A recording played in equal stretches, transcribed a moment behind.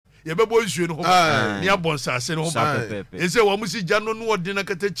ye bebo nsuo no ho ni abonsase no ho ba ese wo musi gya no no de na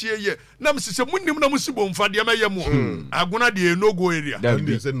katachie ye na msese munim na musi bomfa de ma ye mo agona de no go area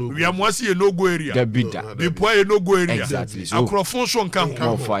wi amoase ye no go area be po ye no go area akrofon so nka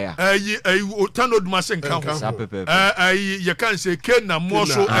ho ayi tanoduma se nka ho ayi ye kan se ke na mo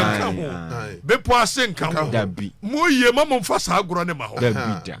so nka ho be po ase nka ho mo ye ma mo mfa sa agoro ne ma ho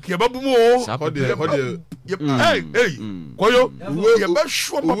ke babu mo hey koyo ye be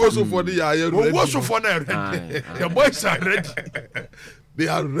sure papa so for the ready. Wo so for na ready. The boys are ready. They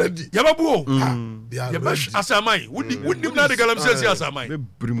are ready. Ye babu They are ready. Asamai wudi na de Galamsey si asamai be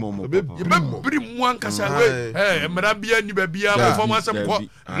brimo brimu ankasa we emra bia ni bia performance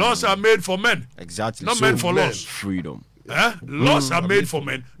laws are made for men. Exactly. Not meant for laws. Freedom. Laws are made for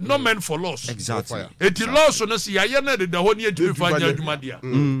men, not meant for laws. Exactly. It laws on us ya na de ho ne to find adwuma dia.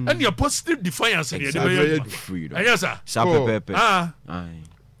 And your positive defiance in the freedom. Yes sir. Sapepepe.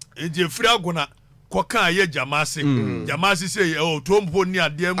 It je free agona koka ye jamasi say oh tompo ni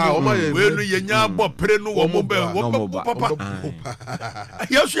ade mu we no ye nya bo pre no wo mo papa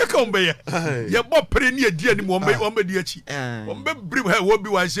yesu ye ka mbe ye bo pre ni adi ani mo mbe di achi wo mbe brim ha wo bi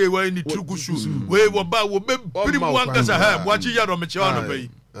wa say we ni trukusu we wo ba wo be brim wan kasa ha bo achi ya do me che wa no bayi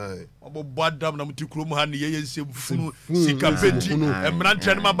obo badam na mutikro mu ha ne ye nsem funu sika penti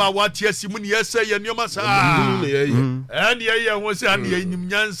emrante ne maba wa tie simu ne yese ye nioma sa en ye ho se an ye nim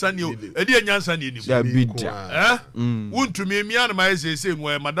nyansa ne edi nyansa ne nim da bidja wuntumi mi an ma yese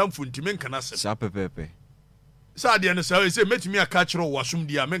no madam funtimi nkana se sa pepepe sa de ne sa se metumi aka kire wo asum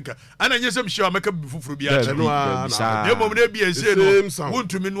dia menka ana nyesem hye wa meka bifufuru bia kire ne mom ne bia se no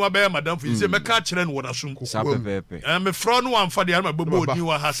wuntumi no ba madam fu se meka kire no wo asum sa pepepe me fro no amfa de ma bobo odi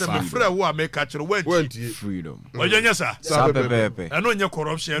wa ha se me fra wo a meka kire wanti freedom oje sa pepepe eno nye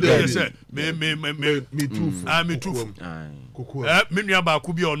corruption de se me tuf me nua ba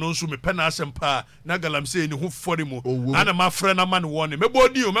ku bia ono nso me pe na asempa na Galamsey ni hu fori mu ana ma fra na ma ne won me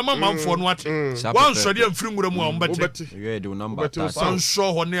bodi o me ma manfo no ate wan so de mfiri ngura mu a mbete ye de number san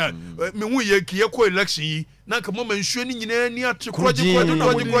so ho ne me hu ye ki ye ko election yi na ka mama nsuo ni nyina ni ate kroje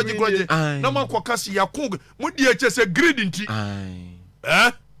na ma kwa kasi ya kung mu di eche se grid nti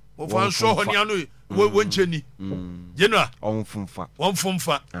o fan so ho ne anu woncheni jenua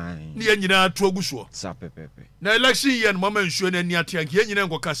onfumfa ni ye nyina atu aguso sa pepepe na election ye no mama nsuo na ni ate anke ye nyina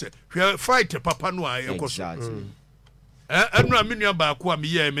ngoka se fight papa no a ekoso enu aminu ba ko a me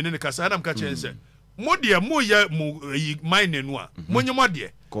ye me ne kasa adam ka chense modie mo ye mo mine no a monye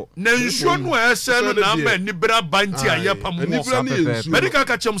modie na nsuo no a ese no na amba ni bra banti a ye pam mo medical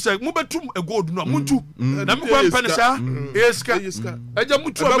ka chem se mo betum egold no muntu na me kwa mpane sa eska eja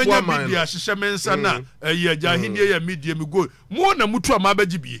mutu amenya media hyehyɛ mensa na ye ja hinie ye media me gold mo na mutu ama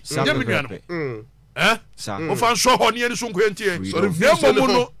baji bie ye me nua no o fan so ho ne so nko entie ne mo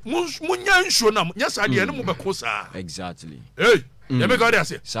no munya nsuo na nya sa de ne mo beko sa exactly ye be God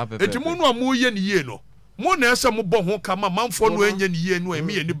ase etimu no amu ye ne ye no mo na ese mo bo ho kama manfo no anya ne ye no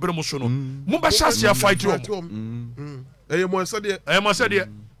emi ye ne brem so no mo ba hyase a fight ro mo asa de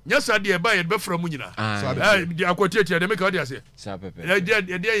nya sa de ba ye be fra mu nyina di akotietie de me God ase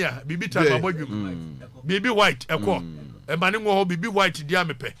de ya bibi ta mabodwum bibi white eko emane ngo ho bibi white dia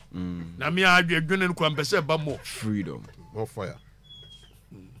mepe na me adwene no kwa mpese ba mo freedom more fire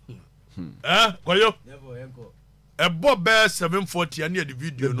koyo ebo be 740 ani the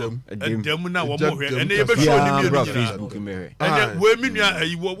video no edem na wo mo hwe ene ye be show ni mi Facebook me ene we minua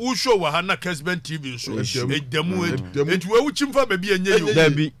wo show wa ha na Kesben TV so edem enti we wuchimfa ba bi enye yo we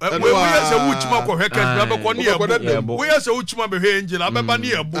yesa wuchima ko hwe Kesben ba ko ne ebo we yesa wuchima be hwe Angel abeba ne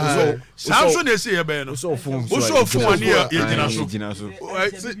ebo so sanso na ese ye be no so fun ani ye gina so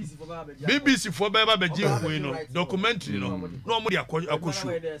BBC for ba ba ji hwe no documentary no mo de akosho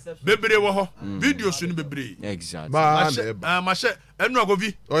bebre wo ho videos ni bebre exactly mashe enu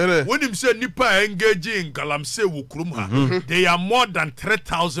agovi wonim say nipa engage in Galamsey wo kurum ha they are more than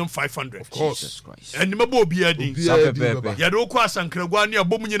 3,500 of course and mabo obi adin ya do ko Asankragwa ne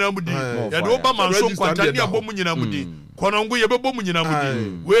abom nyina mudi ya do ba manso kwanta ne abom nyina mudi konongo ye bebo mu nyina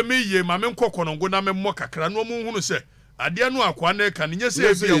mudi we me ye ma me nkọ konongo na me mmọ kakra no mo hunu se ade no akwa na ka nye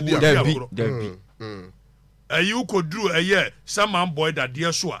se ebi David ayi ko dru aye Saman boy da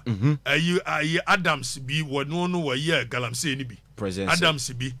de so a ayi Adams bi wono no wa ye Galamsey ni bi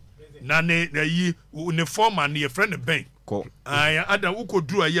Adams bi na ne ayi uniform and ye friend Ben ko ayi Adam uko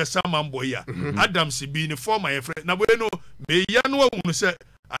dru aye Saman boy ya Adams bi uniform ye friend na we no me ya no hunu se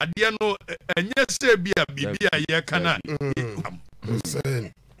ade no enye se bi a bibi a ye kana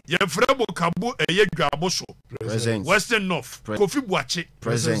ye frebo kabu eye dwabo so Western North Kofi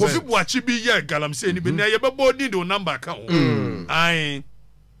Buachi bi ye Galamsey ni bi na ye bebo ni do number ka ho ai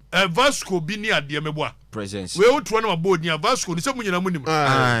Vasco bi ni ade meboa presence we woto na mabodi ni Vasco ni se munyina munim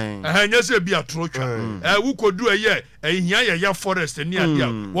nya se bi atrotwa wo kodu eye ehia ya forest ni ade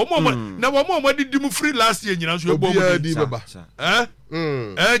wo mo na wo mo didi mu free last year nyina so ebo mo di baba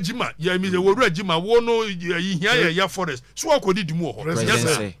jima ya mi se wora jima wo no ehia ya forest so wo kodidi mu ho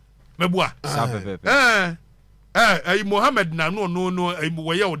presence meboa Mohammed na no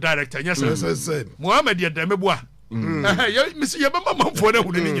wo ye wo director nya se Mohammed ya da meboa misi yebema mamfo na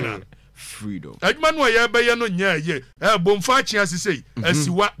hu ni nyina freedom adwuma no ye be ye no nya ye bomfa achiase sei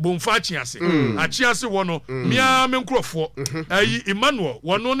asiwa bomfa achiase achiase wo no mia me nkrofo Emmanuel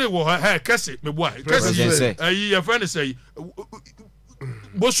wono ne wo ha kese meboa kese ye friend sei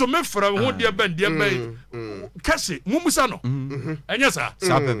boso me fra ho de ben kese mumusa no enya sa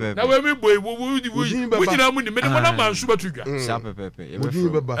na we me boy wo nyina mu ni me na manso batudwa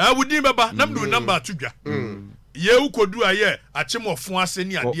wudi baba na mdu number tudwa ye ukodu aye achemofo ase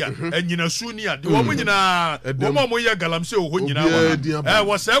ni ade a anyina su ni ade wo nyina wo mo ye galamsey ho nyina wa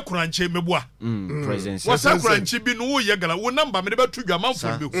wo sa kuranche meboa presence wo sa kuranche bi no wo ye gala wo number me de batudwa manfo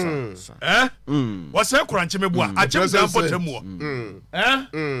be wo sa kuranche meboa achem dan potemu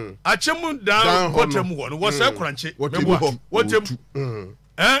achem dan potemu ho no wo sa kuranche meboa wo tem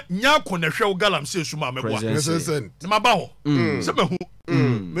nya ko na hwe galamsey su ma meboa na maba ho se mahu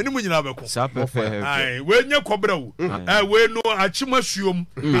meni mu nyina be ko ai we nya kobra wo we no achima suom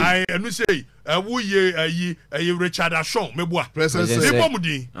ai enu sei wo ye ayi Richard Ashon meboa presence mo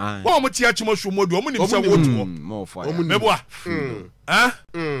mudi wo mo ti achima suom mo do mo nim se wo tu meboa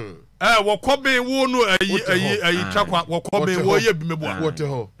wo kobe wo no ayi takwa wo kobe wo ye bi meboa wo te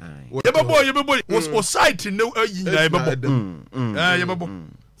ho ye bebo wo site no ayi na ye bebo ye bebo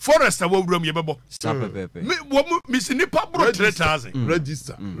forest wo wura ye bebo me wo misi nipa bro 3000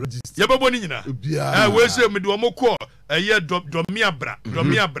 register ye bebo ni nyina we say me de wo ko domiabra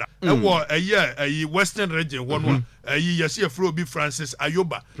wo ayi western region wo no ayi yesi afro bi Francis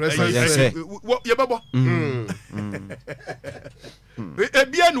Ayoba ye bebo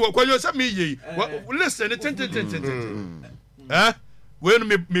bia no kwa yo say me ye listen we no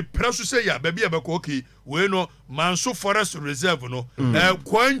me presso say ya ba bia be ko okay we no manso forest reserve no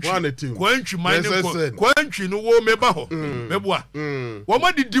kwantwi mining kwantwi no wo meba ho meboa wo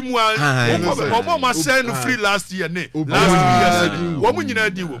ma didi mu wo ma say no free last year wo mu nyina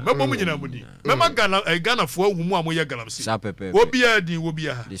di wo mebo mu nyina mu di mema Ghana fo awu mu amoye Galamsey wo bia di wo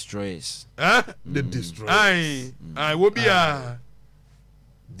bia destroys the destroyers ai wo bia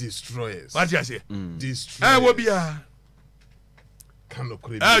destroyers what you say destroyers wo bia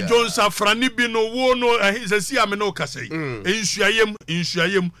John Safrani bi no wo no sesi ame no kasai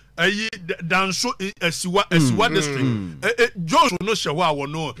ensuayem ayi danso asiwa district John no shewa wo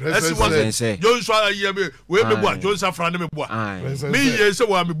no asiwa John so ayi be we meboa John Safrani meboa me ye se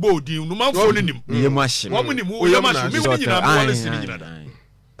wa me bodi no manfo ni nim ye machine wo mu nim wo ye machine me wo nyina me wole sini nyina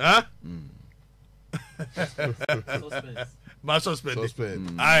da ma suspend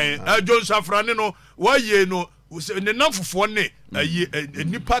John Safrani no wa ye no ne namfofo ne ayi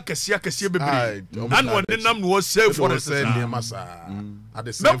nipa kase bebre anwo ne nam no save for us ne masa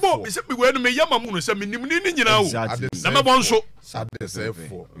ade save for se me we no me yama mu no se me nim ni nyina o na me bonso ade save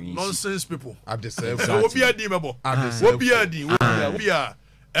for nonsense people ade save for obi adi mebo obi adi obi a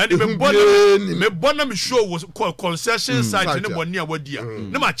and me bona me show was concession site ne boni a wadi a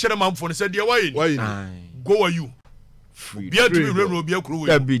na ma kire mamfo ne se de why go are you bia to be reno bia kuro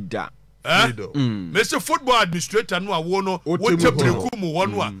we da Mr. Football Administrator no awo no wo tepreku mu wo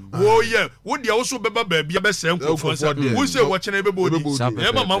no a wo ye wo dia wo so beba ba bia be sem ko fon sa wo se wo chene be bodi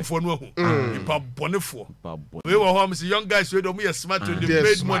e ma manfo no ahu ipa bonefo we wo ho am say young guys we do me smart to the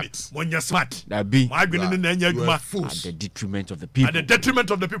made money mo nya smart that be ma adwene na nya adwuma at the detriment of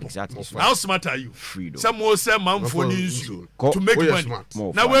the people exactly. How smart are you? Some more say manfo ni nsu to make money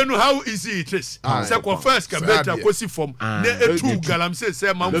now we know how easy it is say ko first ka better kosi form na etu Galamsey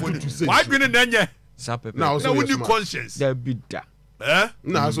say manfo ni why been in there? Now we need conscience. There be that.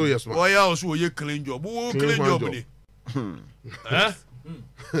 Nah, so yes, man. Oh yeah, also you clean job. Who clean job ni?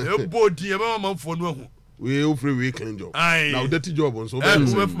 You body, you man for no. We free we clean job. Now dirty job on so.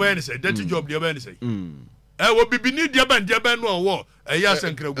 We say dirty job. They say. We be need dia ban no wo.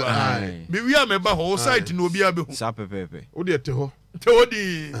 Asankragwa. Me we am ba ho site no obi abehu. Sa pepepe. Wo de te ho. Te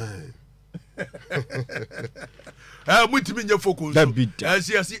odi. Mutimi nye focus.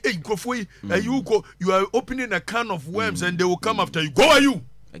 You are opening a can of worms and they will come after you. Go are you?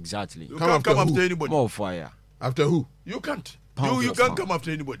 Exactly. You can't come after anybody. More fire. After who? You can't. You can't come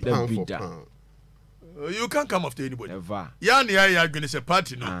after anybody. You can't come after anybody. Never. Yani ya gonna say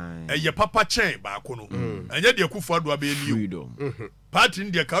party no. Your papa chain back no. And yet you could afford to be freedom. party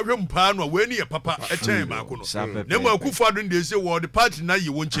India ka hwe mpa no we ne papa e chen ba ko no na mo Akufo-Addo dey say wo the party na ye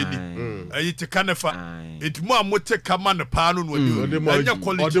won chedi ayi te kanefa etimo amote kama ne pa no no anya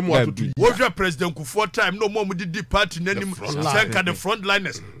college wo hwe president Kufuor time no mo didi party nanim senka the front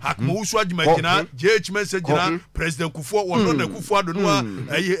liners hakmo usu agima gina JH message gina president Kufuor wo no Akufo-Addo no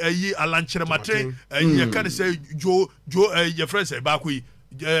ayi alankyere maten ayi ka say jo your friend say ba ko yi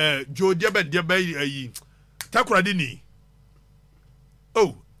jo dia ayi takurade ni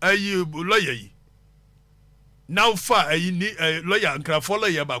oh ayi lawyer yi now fa ayi ni lawyer Nkrafo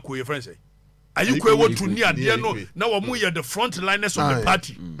lawyer ba ko your friend say ayi ko ewo tu ni ade no na wo mu ye the front liners of the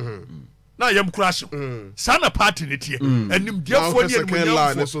party na yam crash sana party ne tie anim diafo ni anim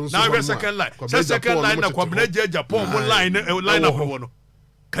na we second line second line na kwabena Japan mo line up no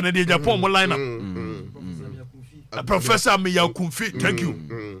Canada Japan mo line up Professor Kumfi, thank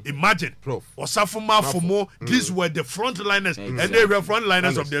you. Imagine, Osafuma Fumo, these were the frontliners, and they were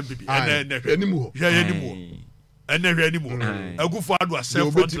frontliners of the MPP. And then anymore. And then anymore. Akufo-Addo was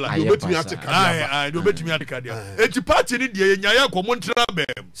self frontline. You bet me at the card. You bet me at the card. And the party in the Nyaya Komontra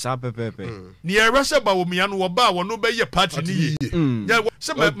Bem. Sapepepe. Near Russia, Bawumian Waba, one obey your party. Yeah,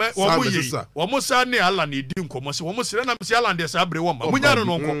 some almost Sani Alan, he didn't come. Almost Renam Sialan, there's Abre woman. We don't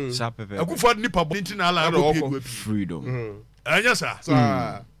know. Sapepepe. Akufo-Addo Nipa Bintin Alan, freedom. Yes, sir.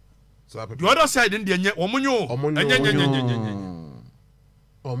 The other side in the Omunyo.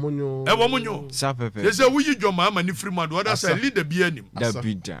 Omunyo. Sapepe. They say we your mama ni free man. The other side lead the BNM. The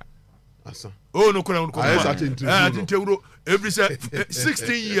bidja. Oh no, I didn't every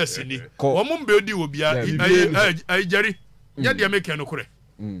 16 years in it. Omumbedi obia. I Jerry. Ya dia make no kore.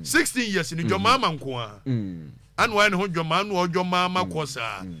 16 years in your mama nko. And when your man or your mama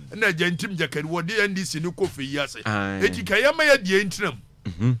kosa. Na gentim jacket wo dey NDC ni kofi yase. Etikayama ya die intram.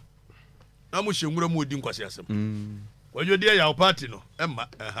 Amushengura mu odi nkwase asem. When you dear your party no, Emma,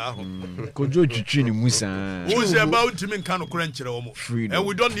 Kojo Chichini Musa. Who's about to mean kind of crunch, and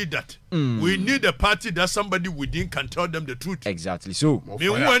we don't need that. We need a party that somebody within can tell them the truth. Exactly. So, me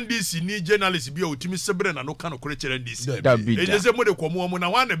one this need journalists be out to me Sabren and no kind of creature and this. That be. It is a mother come on one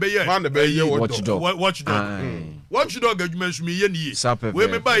a watchdog. Watchdog arguments me ye. We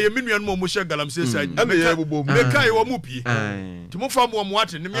may buy a million more Musha Galamsey side. And the Kai or Mupi. To move from one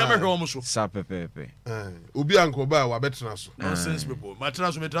water, the Miami almost. Sapepepe. Ubi Uncle Ba. Nonsense people. My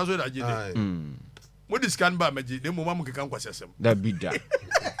transfer I did. What is can by magic? The mama can quite say that be that.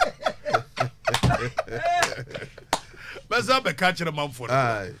 But I'm a catcher a month for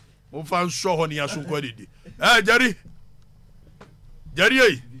that. We found show on your soon quality. Jerry,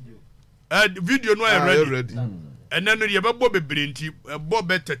 video no ready. And then you have Bobby Brinty,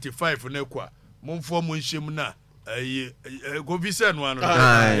 Bob 35 for Nequa, Monfort Munshimna. Go visit one.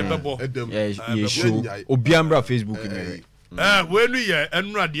 Obiambra Facebook. When we are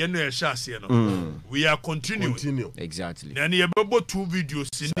and the end chassis, we are continuing. Exactly. And you have 2 videos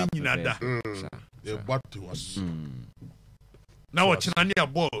in that. What to us now? What China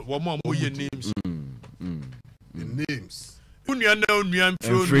ball? One more names. Names.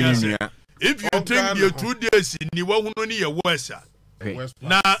 If you think you're 2 days in the one who near worse.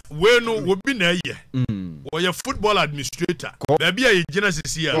 Now, when will be near ye? Or your football administrator, maybe a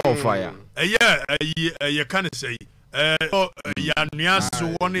genesis here. Fire. You can't say, Yanias,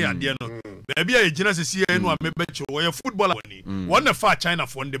 1 year, dear. Maybe a genesis here, and one may bet you, or your footballer. One the far China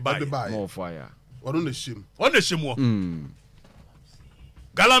for the buy. More fire. What on the shim? On the shim.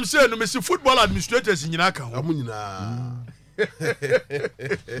 Galamsey, no, Mr. Football administrators in Yanaka.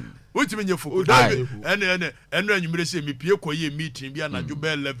 What mean your food? And when you say me Pieko ye meeting, be an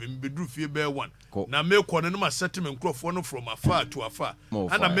Ajubel 11, be drew fear bear 1. Now make one my settlement crop one from afar to afar.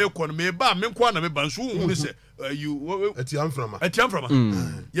 And I make one me ba me kwana me bansu who say you at yam from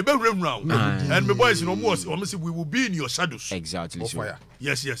you better run round. And my boys no more almost we will be in your shadows. Exactly.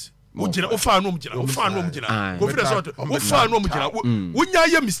 Yes. Ujina ofa no mjina go for the sort ofa no mjina wonya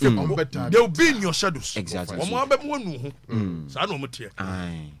ye mistake they will be in your shadows. Exactly. Omo abem wonu ho sa no mtie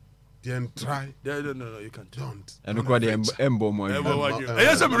then try no you can't don't and look what the embo mo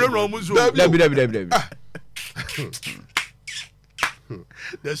yes me run mo so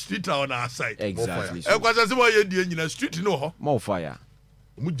the street are on our side. Exactly. E kwasa se mo ye die nyina street no ho more fire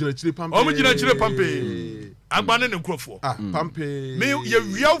omujina chire pampe agbane ne nkrofo pampe me ye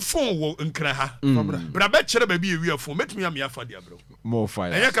wiaw phone wo nkra ha bra be chere ba bi ye wiaw phone metumi am ya fa dia bro more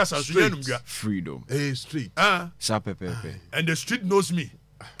fire enya kasa so yanum gua freedom street sapepepe and the street knows me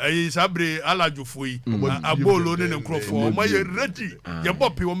sabre alajufo yi abolo ne nkrofo ma ye ready ye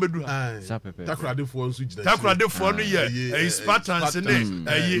bopi wo medu sapepepe takradefo nso gina takradefo no ye Spartans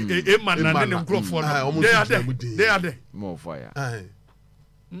ne manane ne nkrofo no they are there more fire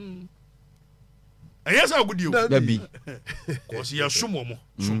Yes, I would you. That be. Because you are sumo.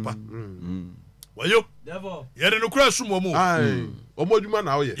 Sumpa. Wayo. Yere no kura sumo mo. Aye. Omojuma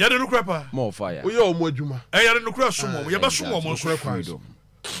na oye. Yere no kura pa. More fire. Oye omojuma. Yere no kura sumo. Ye ba sumo mo so kwan.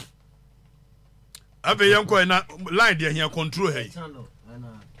 Ave yanko na line dey here control hey.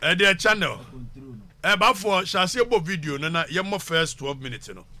 Dey channel. Ba for shall see about video na ye mo first 12 minutes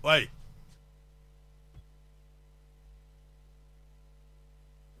no. Why?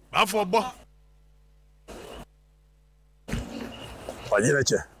 Ba for bo.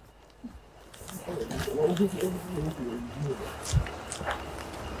 Wajirache.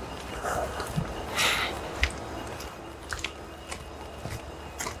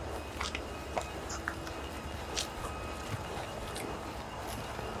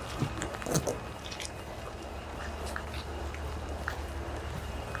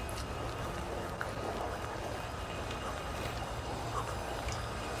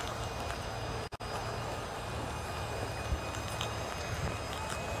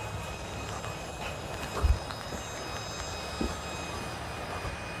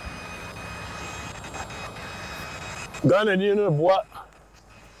 Ghana ni no boa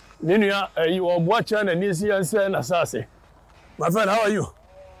Ninuya you are watching and you see and say Nasase. My friend, how are you?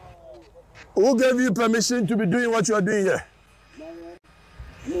 Who gave you permission to be doing what you are doing here?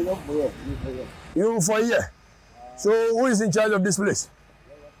 You for here. So who is in charge of this place?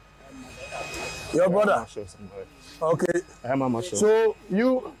 Your brother. Okay. So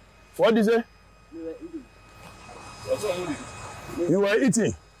you what did you say? You were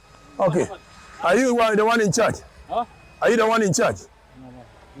eating. Okay. Are you the one in charge? Huh? Are you the one in charge?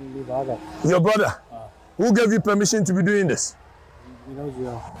 Your brother. Who gave you permission to be doing this?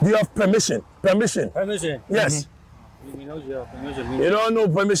 Do you have permission? Permission? Permission? Yes. You don't know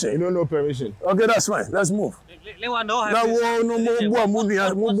permission? You don't know permission. Okay, that's fine. Let's move. Now, no more moving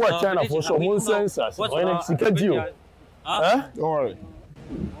China for some more sensors. Huh? Don't worry.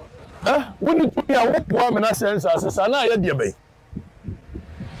 Huh? What do you think? What woman sensors? Sana ya diabe.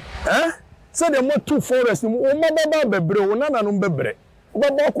 Huh? So the more two forests, o mababa bebre, o nana no bebre. O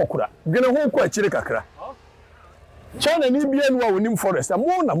baba kokura. Gene ho ko akire kakra. China ni bia no a wonim forest.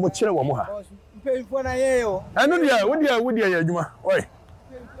 Mo na mo kire wo mo ha. Mpemfo na ye yo. Anu dia, wo dia ya adwuma. Oi.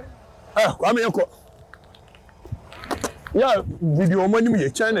 Ah, kwa me yeko. Ya video mo nim ye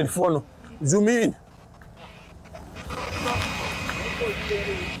China fo no. Zoom in.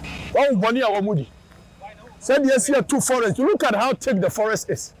 Oh, boni a wo mudi. Said yes here two forests. Look at how thick the forest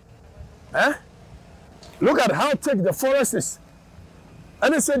is. Eh? Look at how thick the forest is.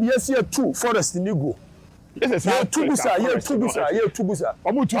 And they said yes here two forests in Igu. Yes, yeah, two busa, yeah, two busa, yeah, two busa.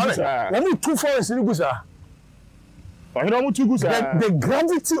 Two forests in Igu. The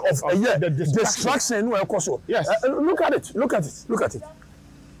gravity of the destruction. Yes. Look at it. Look at it. Look at it.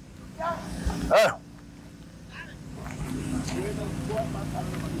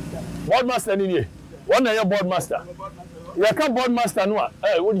 Board master in here. One of your board master. You can't board master no.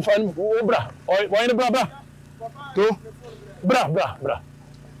 What you find? Bra. Why in bra? To bra.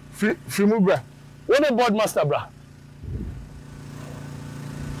 Free bra. What a board master bra.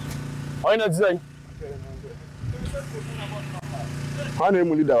 Why not say? One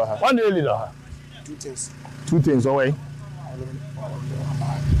name leader. Two things away.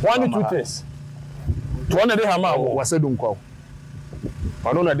 One two things. One of the hammer was said uncle.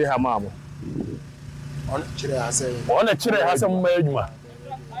 I don't know the hammer. On a chire has some major.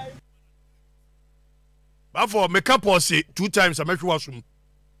 But for make up or say 2 times I make you washroom.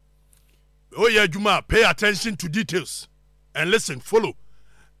 Oh yeah, Juma, pay attention to details and listen, follow.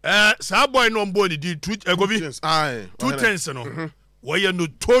 Boy no boy did 2 times no. Why you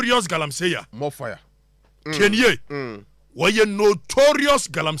notorious Galamsey? More fire. Kenye. Why you notorious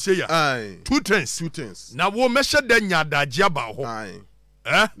Galamsey? Aye. 2 times. Now we measure the nyada jaba ho. Aye.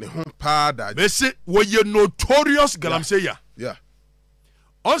 Ne ho pa da. Me say why you notorious Galamsey? Yeah.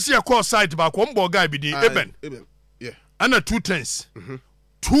 Also your call site back one boy guy be the Eben. Yeah. And a 2 times.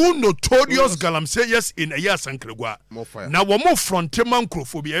 2 notorious Galamseyers in a year Asankragwa. More fire. Now one more fronteman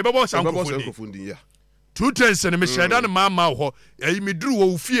crophobia. Everybody Asankragwa. Yeah. 2 times and me share that mama ho. Me drew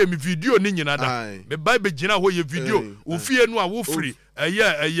wo fie me video ni nyina da. Me Bible gina ho ye video. Wo fie no a wo free. A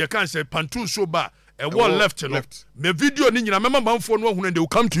can say pantun so ba. A wall left no. Me video ni nyina mema manfo no hu and they will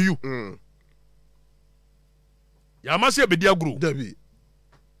come to you. Ya mase be dia guru. Dabi.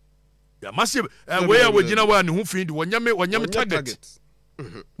 Ya mase we ya we gina wa ne hu fi di wonyame target.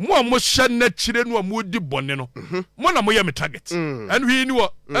 Mo mo hye na kire no mo di bone no. Mo na mo ye me target. And we ni wo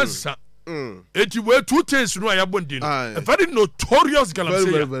ansa. Eti we 2 times no ayabondi no. A very notorious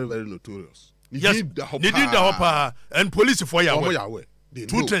Galamsey. Very notorious. Yes, they did the hopper and police for ya.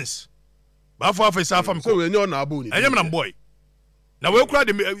 2 things bafo afisa afam so we nyo na abo ni enyem na boy na we kura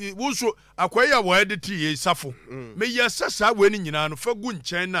de wo so akwaya wo edit ye safo me ye sasa we ni nyina no fa gu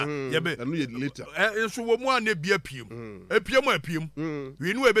nchen na ye be anu ye later so wo mu ana bia piem apiem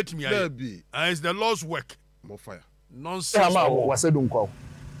we nu e betimi aye is the Lord's work more fire nonsense wasedu nkwa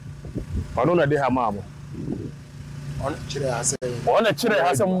ono na de ha maamo ona chire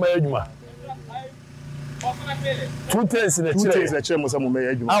hase mu mayadwuma 2 days na chire mu samu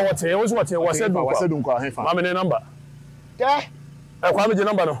mayadwuma ah wote wasedu nkwa hefa mama ne number ta kwa me je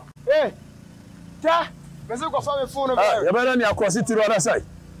number no ta bese ko fa me phone no ya bana ni across the other side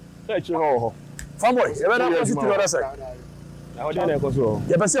chire ho fanboy ya bana across the other side na ho de na ko so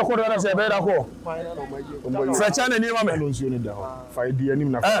ya bese ko the other side bana ko fa chana ni mama lo nsuo ni da ho fa di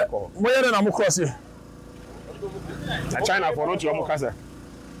anim na fa ko mo yere na mo cross na China for no to mo kasa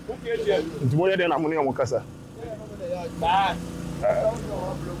nti mo yere na mo ne mo kasa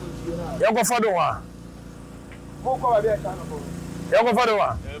ya go fado wa mo ko ba be China ko ya go fado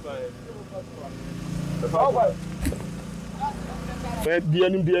wa fe di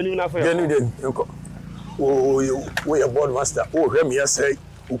anim na fa ya den yoko o ya board master o rem ya say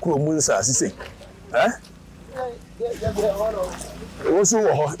okuro mu nsa asise o so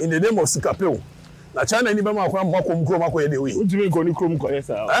wo in the name of Sikapeo na China ni be ma kwa mbako mkuro mako ye de we ntimi nko ni kuro mko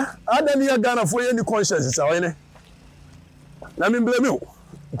yesa adani ya Ghana fo ye ni conscience sa we ne na me blame you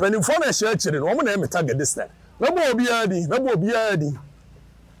peni fo na share chire no mo na me target this time na bo obi adi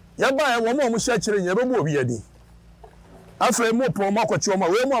ya ba ya wo mo share chire ye be bo obi adi afa mo po mako chi o ma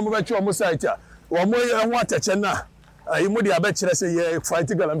we mo be chi o mo site a wo mo ye ho atache na ayi mo di abechire se ye fight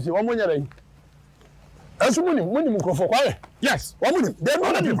Galamsey wo mo nyara yi asu muni microphone kwaye yes wo muni dem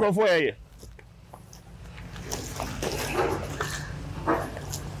no microphone ye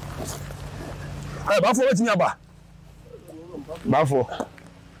bafo wetin aba bafo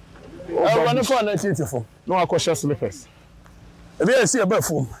one for 1984 no akosha slippers ebe esi aba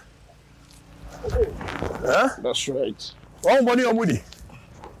fom that's right one body omudi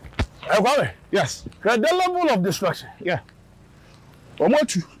kwawe yes the level of destruction yeah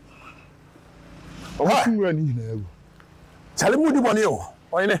omotu rani na ego chale mudi boni o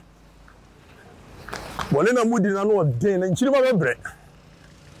oyine boni na mudi na no den na nchiri ba bebre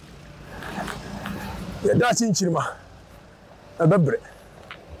ya da chinchirima abebre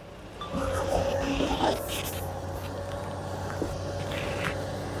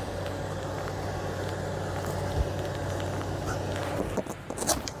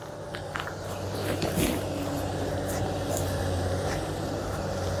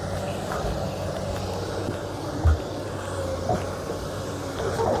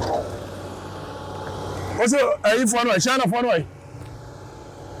also ayi fonu China fonu ayi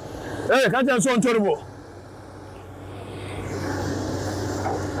can't you so terrible?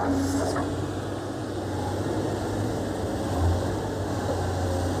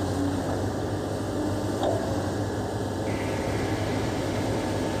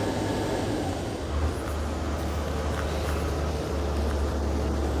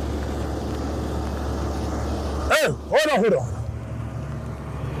 Hey, hold on.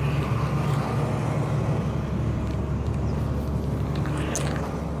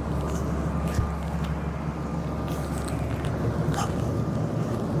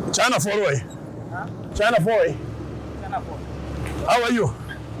 China forward. How are you?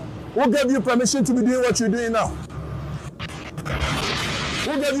 Who gave you permission to be doing what you're doing now?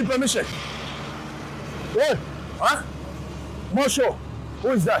 Who gave you permission? What? Huh? Mosho. Who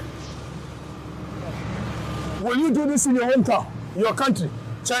is that? Will you do this in your hometown, your country,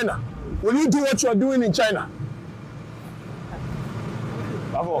 China? Will you do what you are doing in China?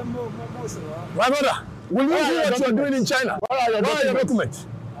 Bravo. My brother, will you do what you are doing in China? What are your documents?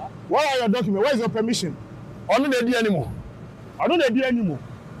 What are your documents? Where is your permission? I don't need anymore. Where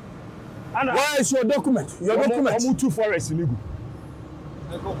is your document? Your document. I'm too forest illegal.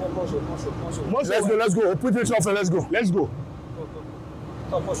 Let's go. Put it off and let's go. Let's go.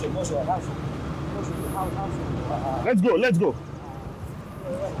 You let's go.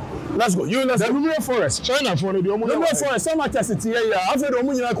 The forest. China for the forest. Some are testing here. After the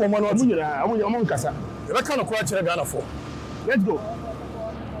Omunyina come on. Omunyina kasa. You can't quite Ghana for. Let's go.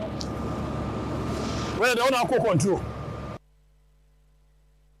 Where they don't control.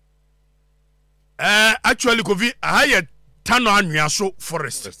 Actually, Kovi, I had Tano Anyaso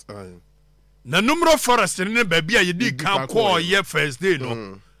forest. The number of forest in the baby I did can't call ye first day,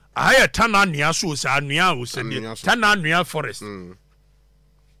 no. I had Tana Nyaso, Sanya, who said Tana Nya forest.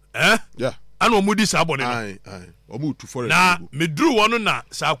 Yeah. I know Moody Sabon. Aye. Or move to forest. Now, me drew one na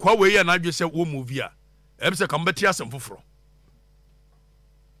Sakwa way and I just said, oh, move here. Ebsa Combatias and Fufro.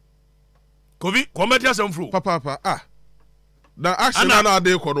 Kobi, comedy asem fro. Papa. Na action na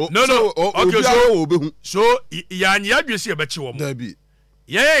dey kono. No. Okay, so ya nya adwese e beche wo mo. Dabi.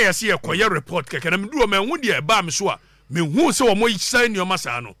 Yeah, see a koye report keke na me do me hu de e ba me so a me hu se wo mo sign your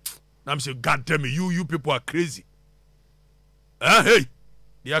masa no. Na me say god damn you people are crazy. Hey.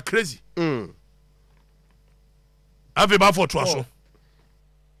 They are crazy. Have about for trust. What's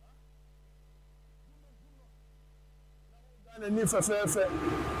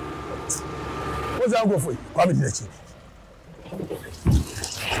that go for? Come to the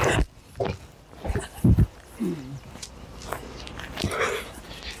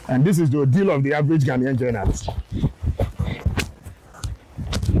and this is the deal of the average Ghanaian journalist.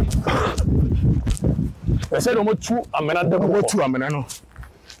 I said, I'm two amena no.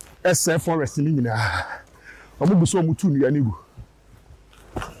 SF forest in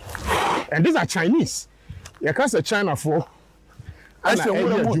and these are Chinese. You can't say China for. I say,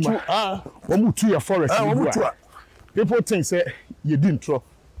 two forest. People think say you didn't throw.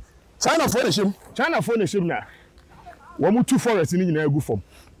 China for the ship now. One two forest in a good form.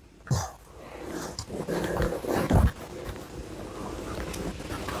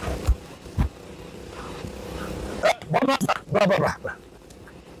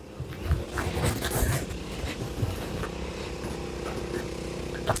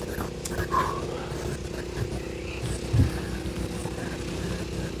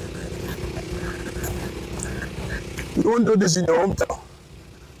 You won't do this in your hometown,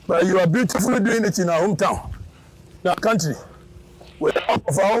 but you are beautifully doing it in our hometown, in our country. We're out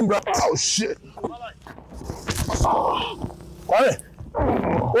of our own brand. Oh shit! Kwame,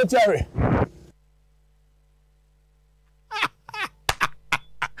 what's your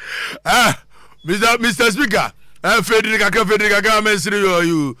Mr. Speaker, Frederick,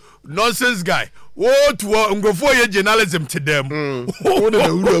 you nonsense guy. What ngofo ye journalism to them?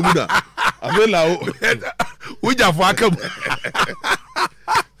 Uja for akam.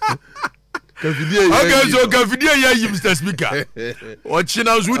 Okay, so Kafidia ye Mr. Speaker.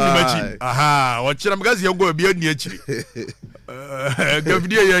 Ochina would imagine. Aha, ochina because you go be near chi.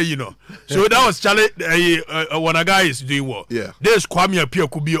 Kafidia you know. So that was Charlie when a guy is doing what? Yeah. There's Kwame Apia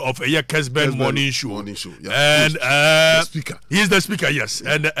could be of a Kesben morning show. Yeah. And speaker. He's the speaker, yes.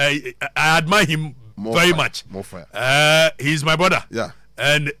 And I admire him very much. More fire. He's my brother. Yeah.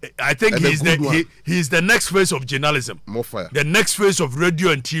 And I think he's the next face of journalism. More fire. The next face of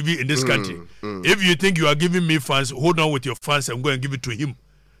radio and TV in this country. If you think you are giving me fans, hold on with your fans and go and give it to him.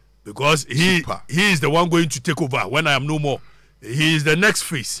 Because he is the one going to take over when I am no more. He is the next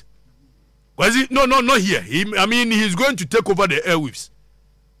face. Was he? No, not here. He's going to take over the airwaves.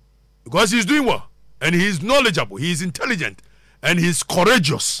 Because he's doing well. And he's knowledgeable. He's intelligent. And he's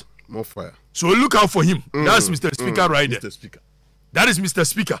courageous. More fire. So look out for him. That's Mr. Speaker right there. Mr. Speaker. That is Mr.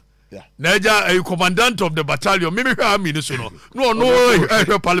 Speaker. Yeah. Naja, a commandant of the battalion. Maybe I mean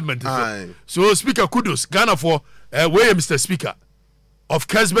no, parliament. So Speaker kudos. Ghana for where Mr. Speaker of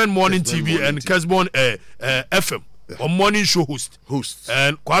Kesben Morning TV and Kesben FM or morning show host.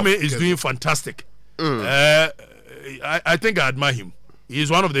 And Kwame is doing fantastic. I think I admire him. He is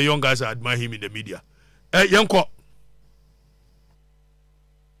one of the young guys I admire him in the media. Yanko.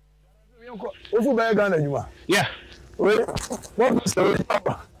 Yeah. What is the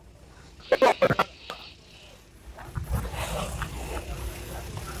Papa?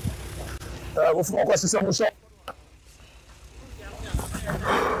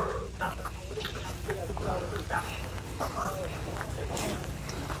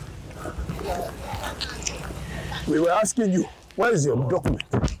 We were asking you, what is your document?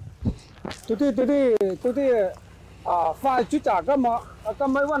 Today, file come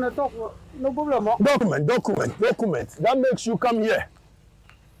I want to talk, no problem. Document. That makes you come here.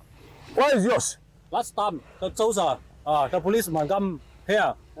 What is yours? Last time, the soldier, the policeman come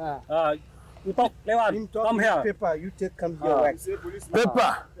here. You talk, come here. Paper, you take come here.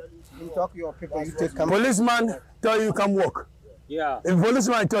 Paper. You talk your paper, you take come. Policeman tell you come work. Yeah. If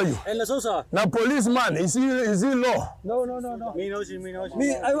policeman tell you. And the soldier. Now policeman, is he law? No. Me,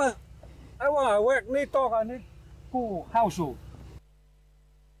 I want to work, need talk, I need go household.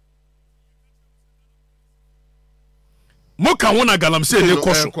 Moka wona Galamsey ne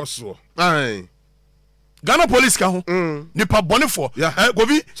koso. Aye. Ghana police ka ho. Nipa bone for.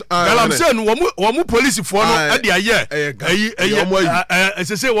 Gobi Galamsey no wo mu police for no e de aye.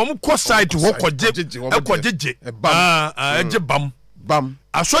 Say wo mu ko site wo kojeje. Eje bam.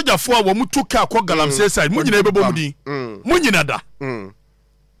 Asoja for wo mu to ka ko Galamsey side. Mu nyina ebebo mu din. Mu nyina da.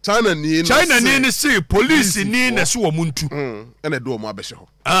 China ni say police ni na so wo mu ntu. Ene do mo abehye ho.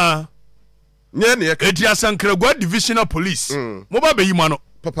 Eti Asankragwa divisional police. Mo ba be yima no.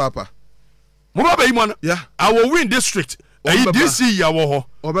 Papa. Mobaba Imon, our win district. DC ya wo ho.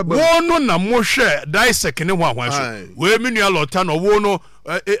 Wo no na mo hwe dissect ne ho ahwan so. We menua lota no wo no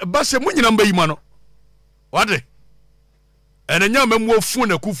ba se mo nyina mba yima no. Wade. Ene nya memwo fu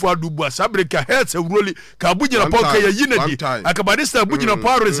na kufu adubu asabreka health uroli ka abugina poka ya yinadi akabadista abugina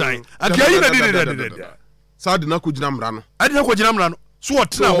power resign aka yinadi Saadi na ko gina mra no. Ade na ko gina mra no. So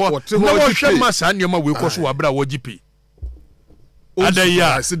wotena ho. Na wo hwe masa niam we ko so wabra wo GP.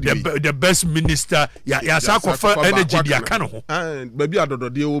 The best minister ya sakofa energy dia kan ho. Baby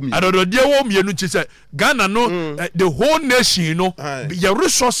adodode wo mi. Adodode wo mi enu chi say Ghana no the whole nation no your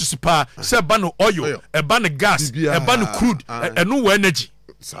resources pa say ba no oil, e ba no gas, e ba no crude, enu wo energy.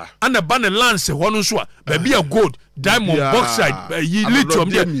 And a ban lance one so baby a gold, diamond, bauxite, lithium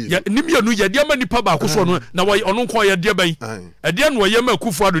ya nimia no ya dia mani pa ba ko so no na wo ono ko ya dia ban. E dia no ye ma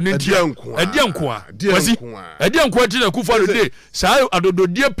Kufuado ne dia. E dia nko a. Wasi. E dia nko ati na Kufuado dey. Sa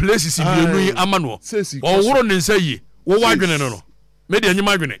adododie places bi enu yi amano. O woro ne nsa yi. Wo wadwene no. Me dia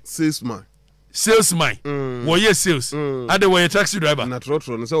nyima adwene. Salesman. Wo ye sales. Ade wo ye taxi driver. Na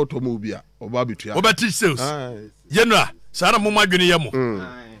trotro no say otomo obi a oba betua. Oba teach sales. Ye no a Sara mo madwene ye mo.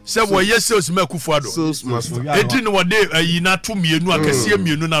 Se wo ye sales ma Kufuado. Edi no wode ayi na to mienu akase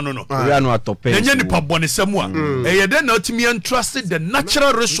mienu na no no. We are no atope. Enye ni pa bone semu a. Eye den na ultimate entrusted the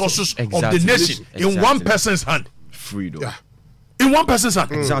natural resources of the nation in one person's hand. Freedom. In one person's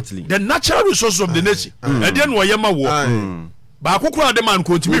hand. Exactly. The natural resources of the nation. Eden wo ye ma wo. Ba kokura de man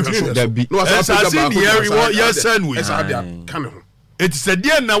ko ntimi hweso. No asase ni yeri wo ye sen we. It is a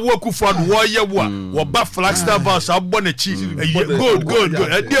dear na wo Kufuado wo ye wo ba Flagstaff House abo na chi good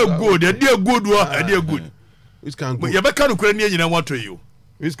a dear good which can go you be kan kura ne nyina wato you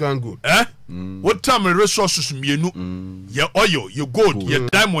which can go what time resources mienu ye oil ye gold ye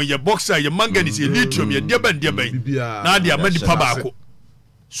diamond ye bauxite ye manganese ye lithium ye dear ban na dia madi pa baako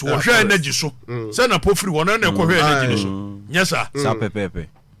so wo hwe energy so say na pofiri won na ko hwe energy so nyesa sa pepepe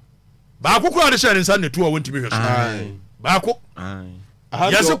ba kokura de share nsa ne to wo ntimi hwe Bako.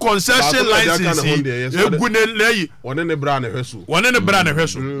 Yes, a concession license. Egunele. One in the brand hustle. One in the brand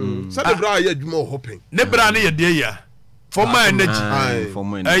hustle. Said the brand yet more hoping. Ne brand ye dear. For my energy. For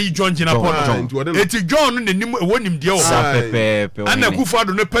my John Jinapon. It's John the name one him dear. And the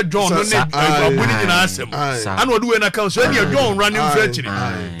Kufuado ne pet John no name winning in Assem. And what do an account? So you're John running fetching.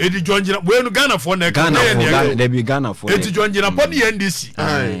 It's John Jinapon. When Ghana for next Ghana, they be Ghana for it's John Jinapon the NDC.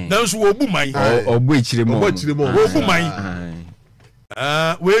 That's what Bumai or which more.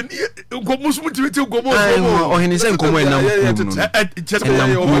 When go Muslim to go or in his own around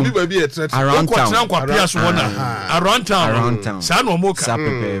town. San or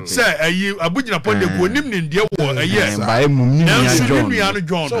Moka say you Abuja upon the Gunim in dear war a year by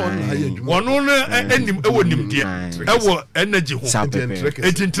John. One only ending him dear. Our energy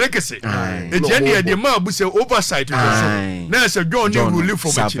it's intricacy. It's any idea Mabu oversight. There's a John who live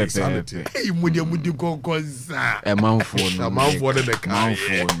from hey, would you go cause a mouth for the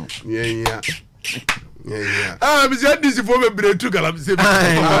yeah. I'm saying this for me to Galamsey.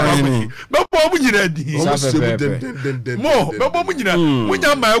 But Bob Yinadi. More, but Bob Yinadi. When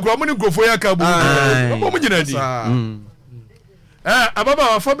I'm my grandmother go for your cabo. Bob Yinadi.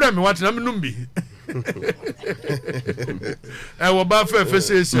 Ababa for them, what Nambi. I will buy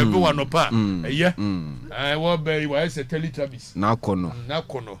first everyone apart. Yeah, I will be wise a Teletubbies.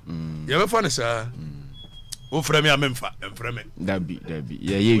 Nakono. You ever find sir? O frame ya memfa emframe dabi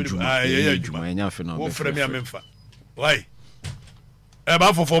ye ejuma enya fe no o frame ya memfa why e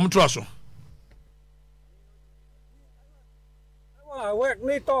ba for form to aso work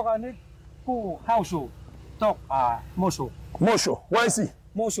ni talk ani ku house talk mosho why see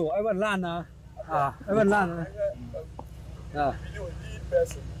mosho I want lana I want lana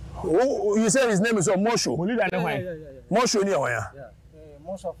oh you say his name is Mosho Mosho ni awaya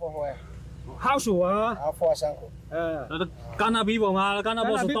Mosho for where House for Asankragwa. Ghana people Ghana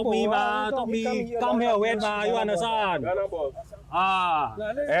boss talk me come here wait you understand?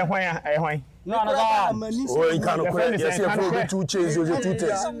 Why? No. Oh, you can't credit. Yes, you have two chains, you two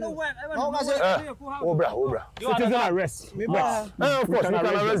tests. Obra. Citizen arrest. Of course, we can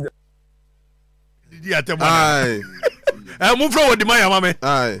arrest them. Aye. Move forward, the Maya Mame.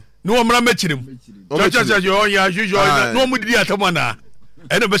 Aye. No, I'm not matching him. Just you as usual. No more did Atamana.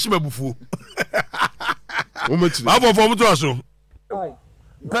 And a Bashima Bufu. I'm from to us.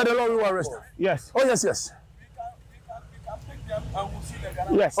 Pedalo, you arrest. Yes. Oh, yes. Yes.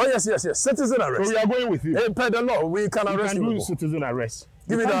 Oh, yes. Citizen arrest. So we are going with you. Hey, Pedalo, we can arrest you. Citizen arrest.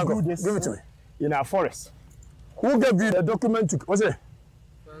 Give me that. Give it to me. In our forest. Who gave you the document to? What's it?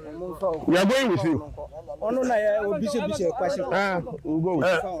 We are going with you. Oh no, no, Bishop question. We'll go with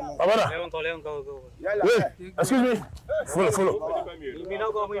you. Abada. Wait, excuse me. Follow. We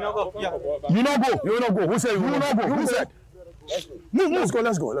not go. You not go. Who said you not go? Who said? Move. Let's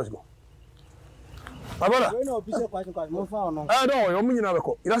go. Abada. You know, Bishop question. Move on. No, you're moving now.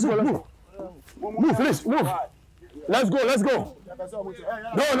 Let's go. Move, please. Move. Let's go.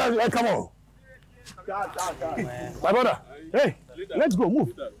 No, come on. My brother. Hey, let's go.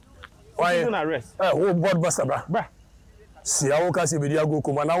 Move. Why? Arrest. Oh, God, Buster, bra. See, I won't see video go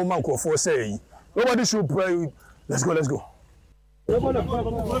come now. Man, go for say. Nobody should pray. Let's go. Let's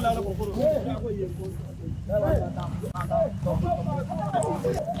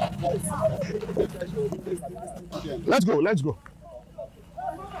go.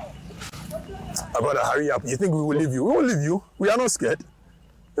 Brother, hurry up. You think we will leave you? We won't leave you. We are not scared.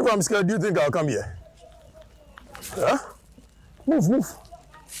 If I'm scared, do you think I'll come here? Huh? Move.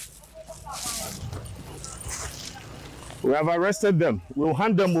 We have arrested them. We'll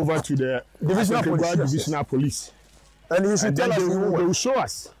hand them over to the divisional police. And he should tell us. They will show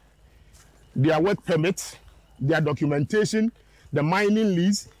us their work permit, their documentation, the mining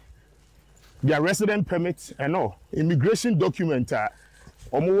lease, their resident permit, and all. Immigration document. They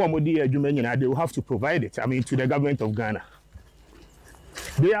will have to provide it. To the government of Ghana.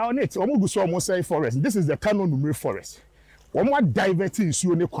 They are on it. Almost forest. This is the Kano Numere forest. One more diverting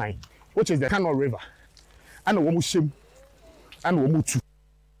Suone Quine, which is the Kano River. And a woman shim and woman two.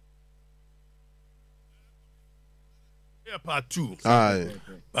 Part 2. Aye.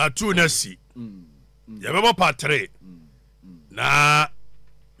 Part 2 Nessie. Yababa part 3. Na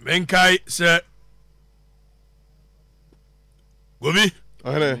Menkai said Gobi.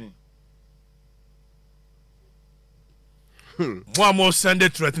 One more Sunday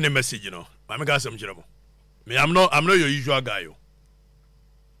threatening message, you know. I'm not your usual guy.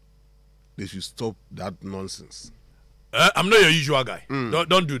 They should stop that nonsense. I'm not your usual guy.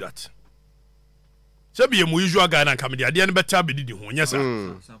 Don't do that. So be a usual guy and come there. Better be the one. Yes, sir.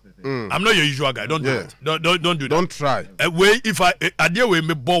 I'm not your usual guy. Don't do that. Don't do that. Don't try. If I deal with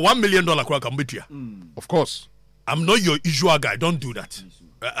me, but $1 million come with you. Of course. I'm not your usual guy. Don't do that.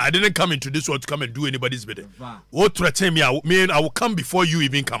 I didn't come into this world to come and do anybody's bidding. What threaten me? I will come before you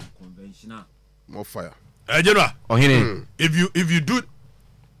even come. More fire. General. If you do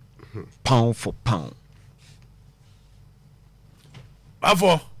pound for pound.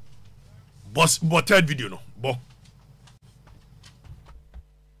 Before but third video no. Bo.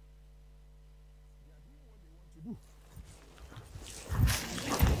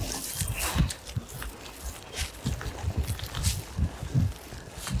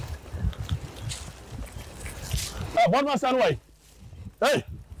 One man stand away. Hey,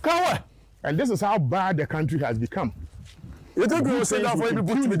 come on. And this is how bad the country has become. You think we will sit down for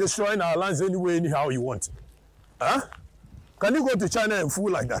people to be destroying our lands anyway, anyhow you want? Huh? Can you go to China and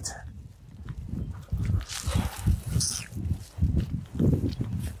fool like that?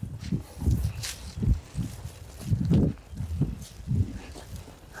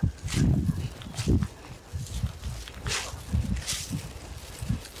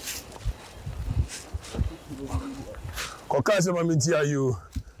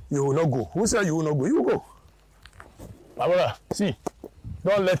 You will not go. Who said you will not go? You go. Abara, see,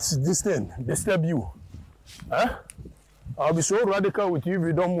 don't let this thing disturb you. Huh? I'll be so radical with you if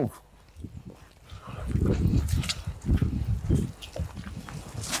you don't move.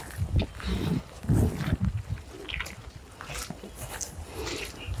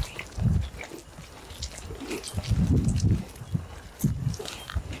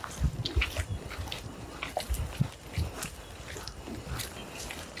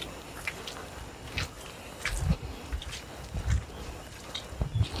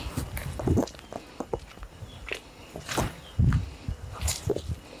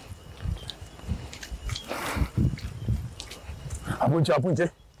 Apunche.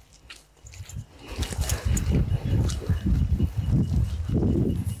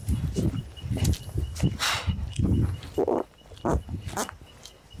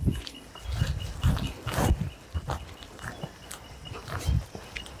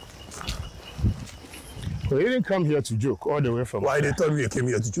 We didn't come here to joke all the way from. Why they thought we came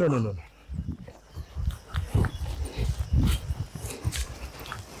here to joke? No.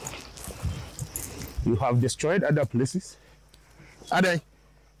 You have destroyed other places. Are they?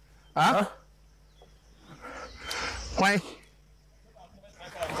 Huh? Why?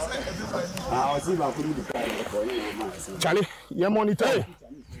 Charlie, your monitor.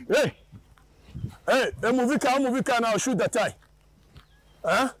 Hey, move the car now, shoot the tie.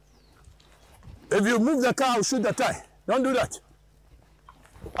 Huh? If you move the car, I'll shoot the tie. Don't do that.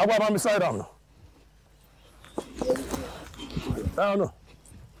 I go by my side down. I don't know.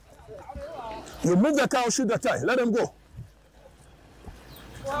 You move the car, shoot the tie. Let them go.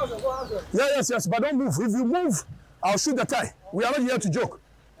 Yeah, yes, but don't move. If you move, I'll shoot the tie. We are not here to joke.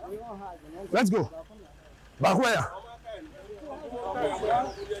 Let's go. Back where?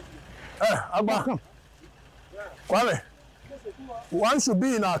 Agba, come. Kwame, one should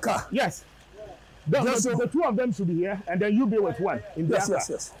be in our car. Yes. The two of them should be here, and then you be with one in the car.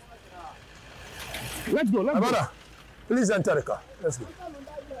 Yes. Let's go. Brother, please enter the car. Let's go.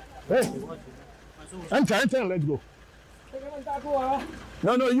 Hey, enter, and let's go.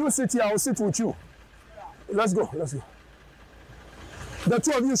 No, you sit here. I'll sit with you. Let's go. The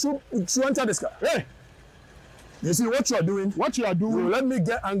two of you should enter this car. Hey. You see what you are doing? You let me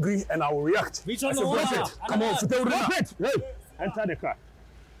get angry and I will react. Come on, hey, enter the car.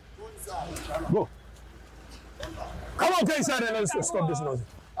 Go. Come on, get inside and let's stop this nonsense.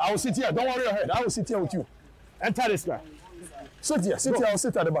 I will sit here. Don't worry your head. I will sit here with you. Enter this car. Sit here. I'll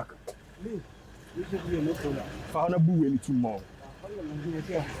sit at the back.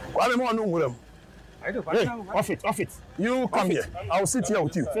 Hey, off it. You come here. I will sit here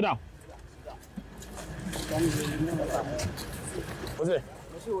with you. Sit down. What's it?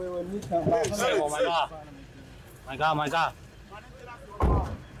 My God.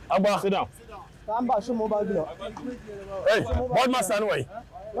 Agba, sit down. Hey, board master anyway.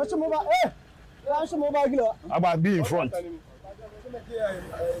 Agba, be in front.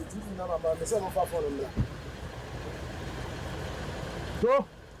 So,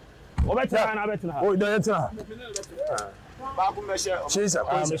 oh, don't enter. Jesus.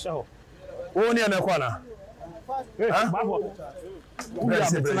 Oh, near the corner.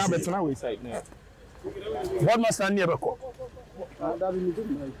 Board master near the corner.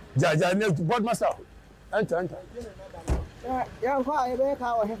 Board master. Enter.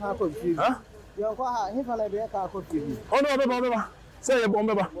 Oh, no, say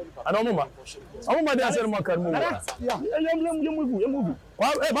bomba. I don't remember. I want my dad to make a move. You move.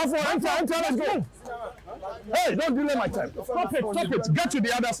 Enter, let's go. Hey, don't delay my time. Stop it. Get to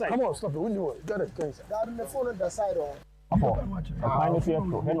the other side. Come on, stop it. When you get it, can the phone on the side or? We will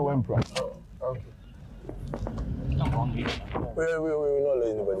not let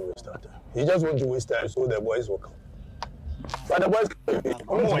anybody waste our time. He just want to waste time so the boys will come. But the boys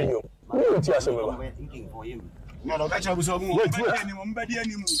come you. No, catch up with some more. If you're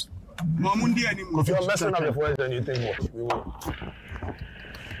messing up the voice, then you think much.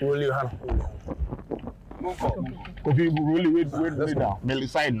 We will leave her. Kofi, wait down. Melly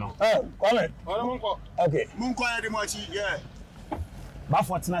side now. Come okay. Munko ya dimachi, yeah.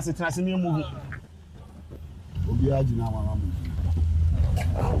 Bafo tenase ni movie. Obi aji na mama mu.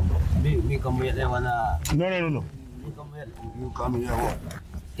 Me come here wana. No. You come here what?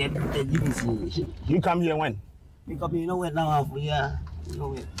 You come here when? Me come here nowhere now for ya.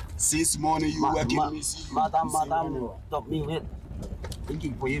 Since morning you working me. Madam, stop me with.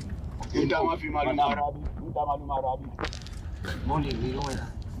 Thinking for you. You don't want to malum Arabi. Morning, you know where?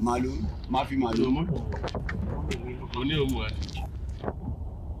 Malum, mafi malum. Oni omu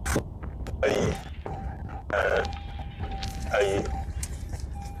Aye.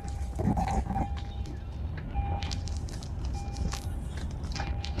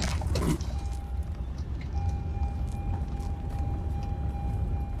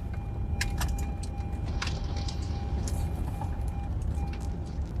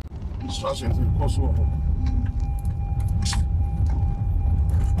 Instructions in Kosovo.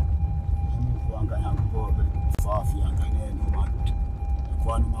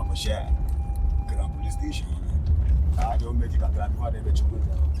 Police station. I don't make it a grand for the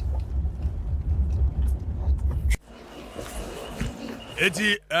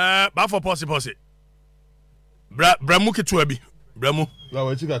Eti bafo posse. Bramu ketua bi. Bramu. La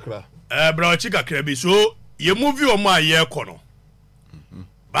wa chikakra. Bra chikakra bi. So ye movie o ma ye ko no.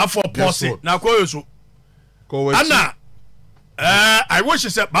 Bafo posse na koyo so. Ana I wish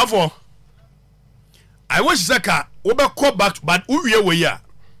say bafo. I wish say ka wo be call back but uwie we ya.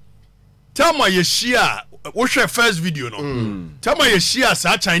 Tell my yeshia what's your first video no. Tell my yeshia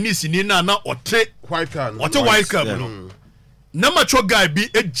sa Chinese ni na ote white car. Ote white car no. Na macho guy bi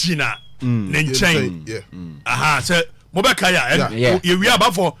ejina ne nchen. Yeah. Aha say mo be kaya ye wi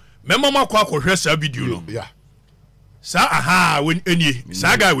abafo memo makwa akohwe sa video no. Yeah. Sa aha when eni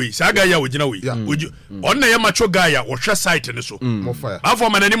sa guy ya wojina we. On na ye macho guy ya wo hwe site ne so. Mo fire. Bafo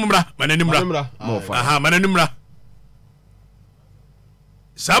mananimra. Mo fire. Aha mananimra.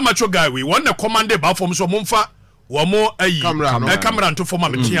 Sa macho guy we want the commander ba from so momfa wo mo ayi camera to forma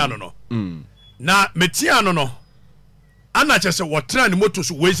metiano no na metiano no ana chese wotra ne moto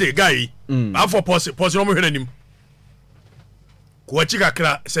so we say guy afọ pause no mo hwe nanim ko chika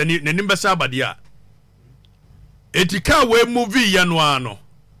kra se ne nim besa abade a etika we movie ya no ano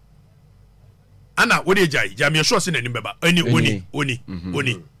ana wode jai jamie sure se nanim beba oni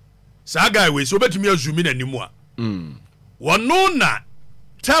sa guy we so betumi azumi nanim a wono na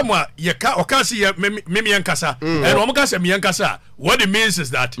Tamwa yeka okasi ya meme yankasa and omukasa me yankasa what it means is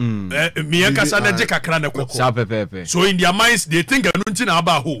that me yankasa na je kakra na kweko so in their minds they think anunti na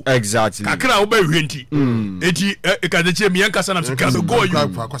aba ho exactly kakra oba hwenti eti ekadeche me yankasa na so go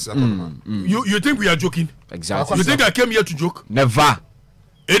you think we are joking exactly you think I came here to joke never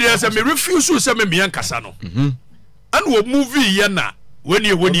it is a me refuse to say me yankasa no and wo movie ya na woni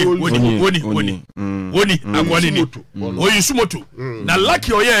agwani ni oyisumoto na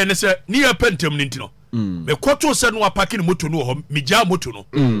lucky oye ne se ni ya pentem ni ntino me kwoto se no apake moto no ho meja moto no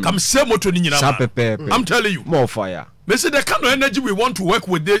kam se moto ni nyina I'm telling you more fire me say the kind of energy we want to work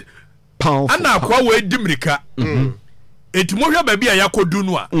with the ana akwa we dimirika etimo hwa ba bia yakodu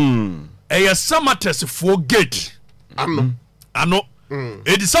no a eye samates for gate ano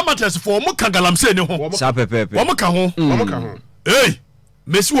edi samates for mo Galamsey ne ho wo ka ho hey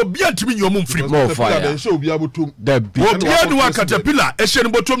Messi will be at me, you move free more fire. Show be able to the caterpillar, a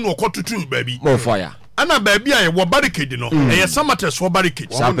shen bottom no quarter two, baby. More fire. Anna baby, I will barricade, no, a summatus for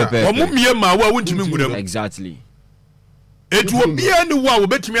barricade. Exactly. It will be anyone will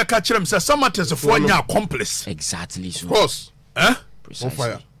bet me a catcher him, says summatus for your accomplice. Exactly. Of course.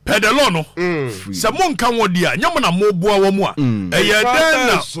 Fire. Pedalono, someone come with dear, Yamana Moboa Wamwa, a year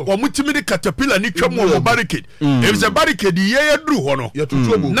or mutimid caterpillar, Nick barricade. If the barricade, ye drew honor, you're too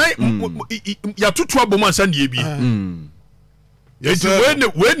trouble, my son, ye be. Yes,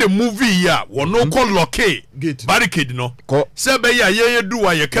 when the movie, ya, or no call lockade, barricade, no, Sabaya, ye do,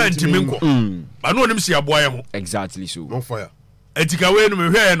 I can't mingle. I know them see a boy. Exactly so. No fire. Etika we no me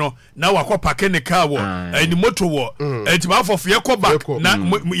hwe no na wakọ pake ne car wo eni moto wo etima for fie ko back na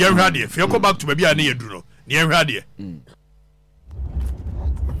ye hwe de fie ko back to baby na ye du no ne ye hwe de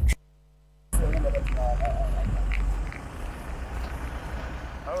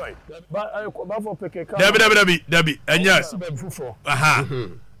all right but I ko ba for peke car Dabi enya aha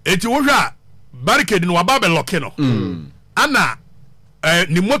eti wo hwa barricade no wa ba be lock no ana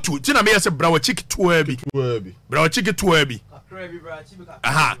ni moto ti na me yese brawo chiki to bi brawo chiki to bi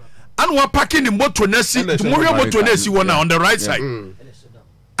aha and we packing the motor nesi tomorrow motor nesi one on the right side and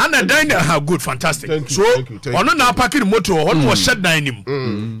the diner have good fantastic so on now packing the motor on was shut down him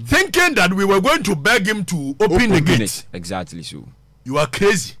thinking that we were going to beg him to open the gate exactly so you are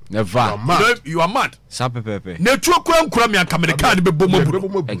crazy never you are mad sapepepe na tuokura nkura me kamera card be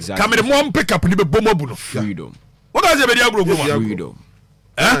bomobu exactly kamera mo pick up ni be bomobu no freedom what does be dia freedom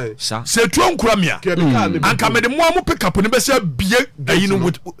se tuo nkura me anka me de mo pick up ni be say bie ayin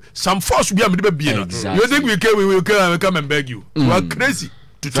with some force be am de be bie no you think we will come and beg you you are crazy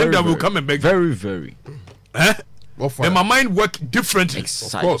to think that we will come and beg you very and my mind work differently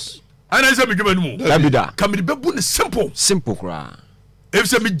of course and I say me give me dabida come de be bu ni simple cra if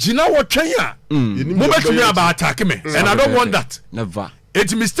say me gina wo twen a mo bet me about attack me and I don't want that never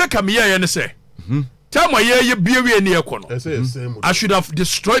it mistake am here and say time ye biewe ni ekono I should have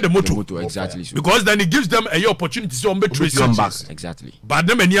destroyed the motor exactly so. Because then it gives them a opportunity to come back exactly but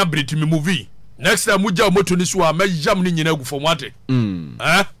them any abrit me movie next time muja motor ni so a me jam ni nyina gu from what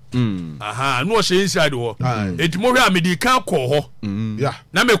aha no she inside wo it mo hwe amedi kan ko ho yeah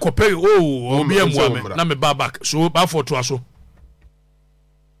na me kopay obi amwa me na me back so ba for to aso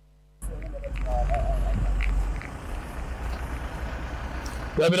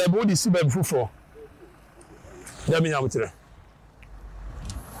David Abodi si ba before Dami yamutre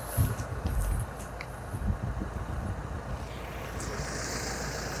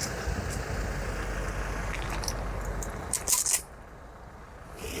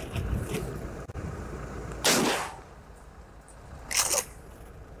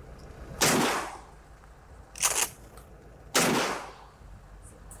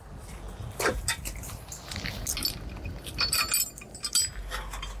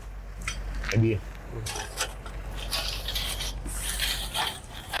Bien.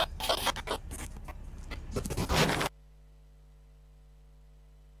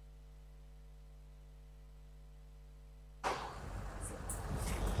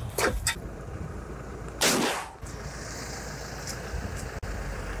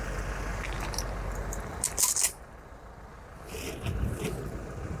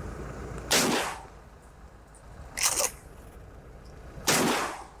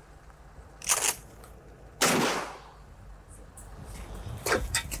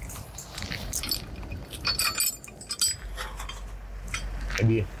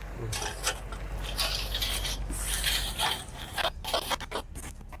 Maybe.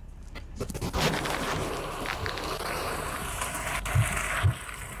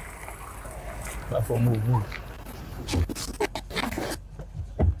 For move.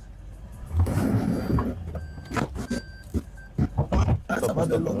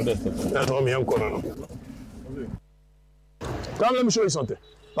 Come, let me show you something.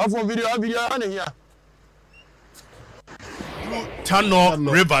 For video, and here.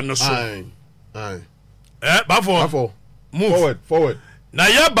 Tano River no so. Aye. Bafo. Move. Forward. Na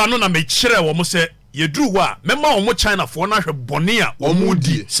ya ba no na me kire wo mo se ye dru wa mema wo mo China fo na hwe bone a wo mo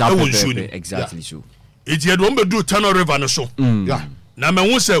di exactly so. It ye do be do Tano River no so. Yeah. Na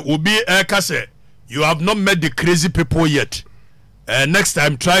me hu se obi ka se you have not met the crazy people yet. Next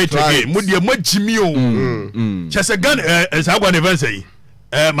time try it again. Mo de mo jimi o. Chese gan Sagwa event say.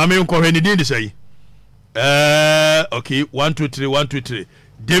 Mama nko hwe ni din say. Okay, 1 2 3 1 2 3.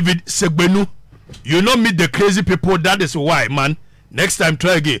 David Segbenu, you not meet the crazy people. That is why, man. Next time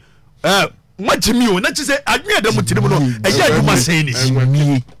try again. What you not say admire them to no. You must say this.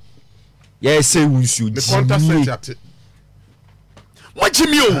 Yes, say we should. The contact at what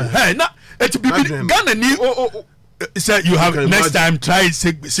you hey, na it be Ghana ni say you have next time try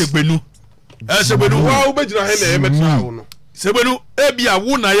Segbenu. Segbenu wow be jina he na e metra no. Sebenu ebia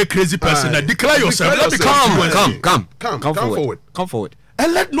wo na ye crazy person. Declare yourself. Let me come forward. Come forward.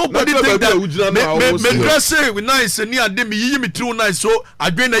 And let nobody think that me dress say we nice ni ade me yi me true nice so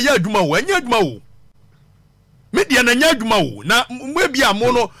adwen na ya adwuma wo anya adwuma wo me dia na nya adwuma wo na mo ebia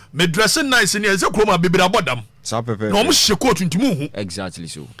mo no me dress nice ni ze kroma bebira bodam sa pepe no mo hye coat ntimu hu exactly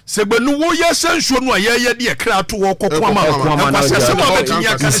so Sebenu wo ye sansuo no ye de kra to wo kokoma ma na se mo betimi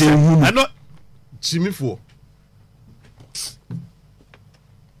aka se ano chimifo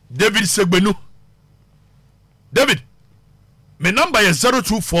David Segbenu. David, my number is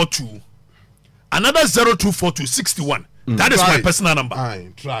 0242. Another 0242 61. That is my personal number.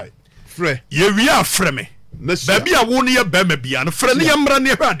 Try. Free. We are free me. Baby, I won't hear baby. And friendly, I'm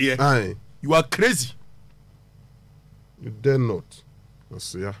running here. You are crazy. You dare not.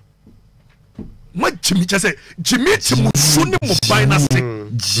 That's yeah. What Jimmy just say? Jimmy, Chimusuni Mobina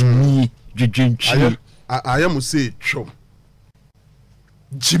Jimmy, I am say chum.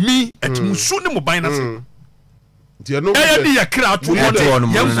 Jimmy et musuni mo ban na se dia no e ya kra to one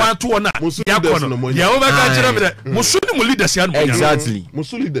ya fa to na ya kono ya o ba ka kira me de musuni mo leaders ya no exactly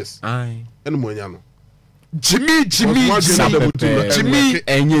musu leaders ai eno mo nya no Jimmy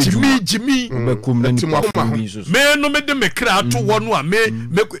me no me de me kra to one wa me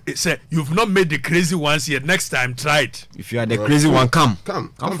say you've not made the crazy ones yet. Next time try it. If you are the crazy one, come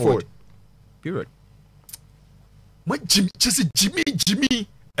forward. Period. What Jimmy just Jimmy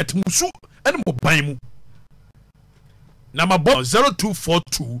at musu and mo ban mu. Number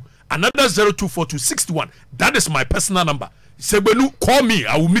 0242 another 0242 61. That is my personal number. Segbenu, call me,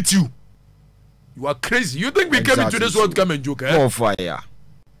 I will meet you. You are crazy. You think we came into this world to come and joke? Oh, fire.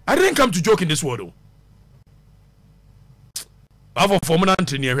 I didn't come to joke in this world. I have a former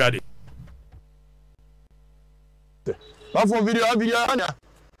engineer here. I have a video.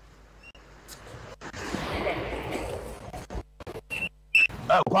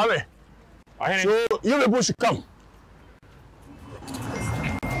 Kwame. So you people should come.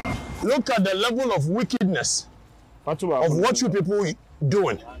 Look at the level of wickedness of what you people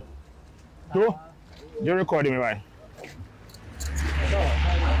doing. So, you're recording me, right?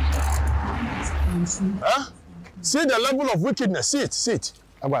 Huh? See the level of wickedness. See it.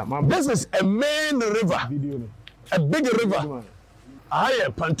 This is a main river. A big river.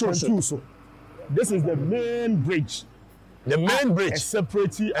 This is the main bridge. The main bridge. A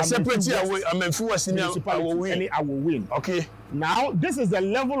separate I will win. Okay. Now, this is the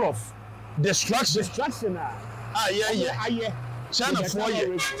level of destruction. Yeah. China for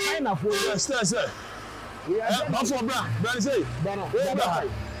you. Sir. Ghana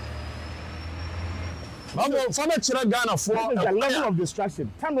for the level of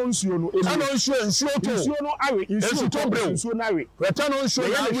destruction. Turn on to the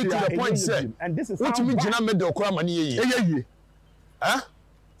point, sir. And this is what you mean,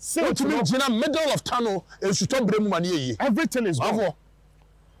 middle of tunnel and everything is gone.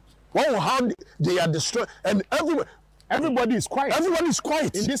 Wow, how they are destroyed, and everybody is quiet. Everyone is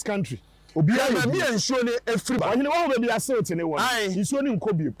quiet in this country. Everybody.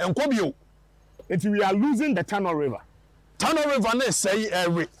 If we are losing the Tano River. Tano River, say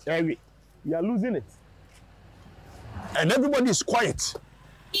every. We are losing it. And everybody is quiet.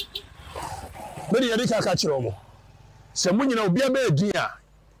 But you catch your own. Someone you know, be a bad dear.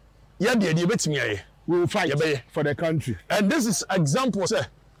 Yeah, dear, bet me. we will fight for the country. And this is example, sir.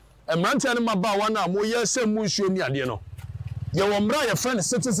 A man telling my bow one more year, same motion near the no. Your umbrella friend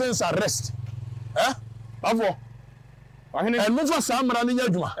citizens arrest. Eh? Bravo. And move for some running your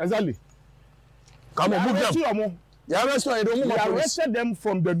juma. Exactly. Come on, move them. You arrested them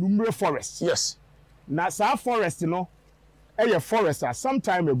from the Numere forest. Yes. Now, some forest, you know, a forest some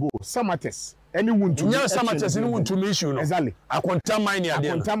time ago, Samates. Anyone to Samates, anyone to me, you know. Exactly. I contamine at the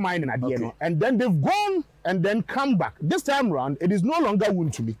end. And then they've gone and then come back. This time around, it is no longer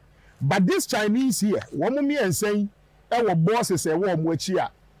wound to me. But this Chinese here, one more me and saying, our bosses say, one more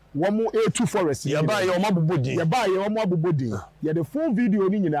chia, one more A2 forest. You buy your mobile body. You buy your mobile body. You the full video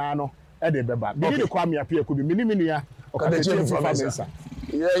in Yano at the Baba. Maybe the Kwame appear could be minimia or Okatakyie.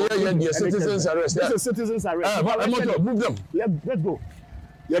 Yeah, citizens arrest. This is citizens arrest. Move them. Yeah, let's go.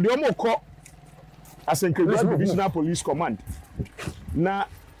 Yeah, the Omo call Asankragwa Divisional Police Command. Now,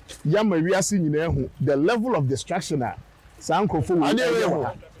 Yama, we are seeing the level of destruction. Sanko for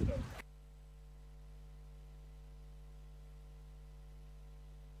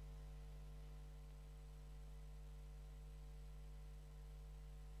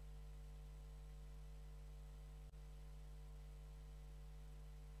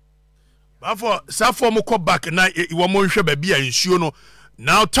Bafo safo mo ko back na wo mo hwe ba bia nsuo no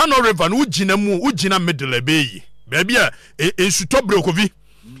now Tano River no ugina middle ebeyi ba bia ensuto brekovi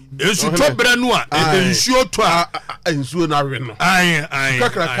ensuto bre no a nsuo to a nsuo na we no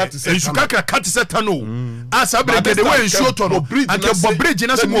kakra katise Tano asa breke de we nsuo to no anke bo bridge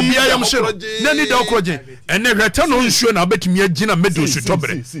na se mo bia yam hye na ni da okroje ene hwe Tano nsuo na betumi agina middle ensuto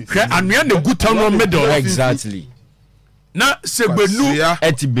bre hwe anua na gu Tano middle exactly. Na segbenu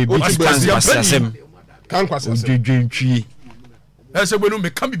eti baby kan segbenu me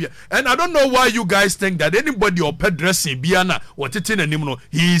kan bibia. And I don't know why you guys think that anybody or pet dressing biana what it in no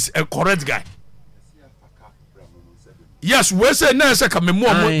he is a correct guy. Yes, we say na say come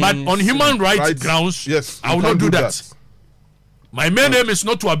more but on human rights grounds yes, I will not do that. My main aim is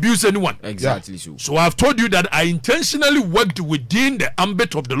not to abuse anyone. Exactly. So I've told you that I intentionally worked within the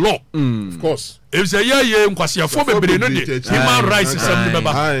ambit of the law. Of course. If say nkwasiafo bebre no de human rights is something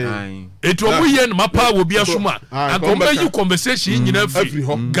beba. Eto omo ye no mapa wo bia soma. Akomba you conversation nyina free.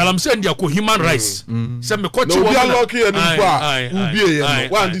 Galamsey ndia ko human rights. Say me ko che wo. No be lock here ni kwa. Ubie ye no.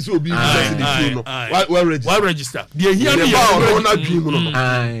 One this obi say no. Why register? The here ni ya na dream no.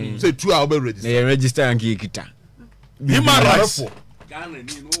 Say 2 hour be register. Na register anki kita. Human rights.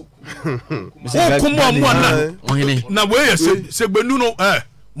 Na we segbenu no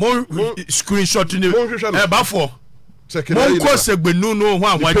mo screenshot ni bafo mo ko segbenu no ho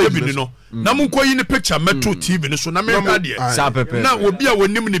anwaje bi no na mo ko yi ni picture metro TV ni so na me ka de na obi a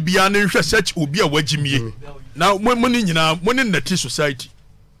wonim ni bia na hwe search obi a wagimie na mo ni nyina mo ni nati society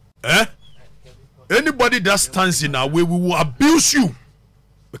anybody that stands in our way we will abuse you.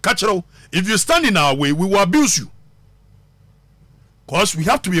 If you stand in our way we will abuse you. Because we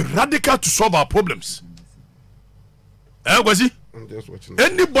have to be radical to solve our problems. Anybody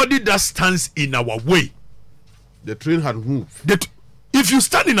that stands in our way, the train had moved. If you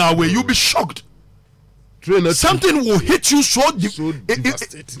stand in our way, you'll be shocked. Something will hit you so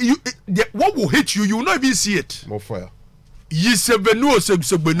what will hit you, you will not even see it. More fire. Ye sebenu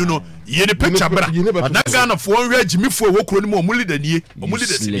segbenu no ye the picture bra na Ghana for nwe Jimmy for wo kro ni mo omuli da nie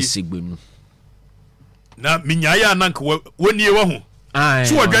segbenu na minyaya nanka woni wo ho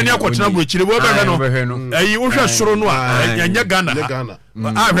so wadwane akotena bro chire wo be no ayi wo hwe soro no a nya Ghana a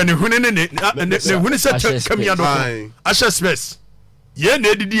hwe ne hune ne hune se kamia do asha space ye na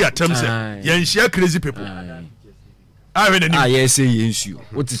edidi atam se ye nhia crazy people a hwe ne ni ye say ye nsuo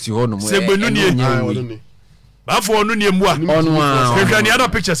wotisi ho no mo segbenu ni bafo no ne mua hwe ne other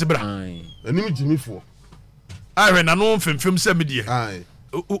pictures bra anim Jimmy for a hwe na no mfemfem se me die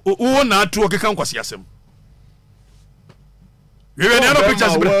wo na atu okeka nkwase asem we ne other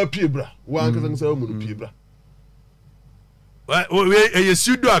pictures bra piebra wa anka say mu piebra we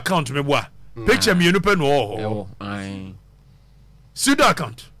pseudo account me boa picture me enu pe no ho pseudo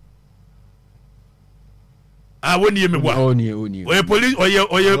account woni me boa we police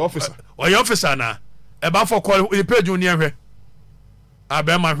oye officer na e ba for call e page oni ehwe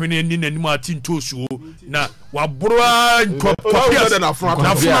abema hwene ni nanim atinto suo na wabroa kopias na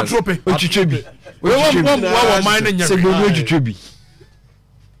front trope ochichebi we wa mine nya segbenu ochichebi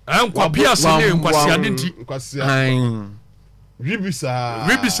kopias ne nkwasi adenti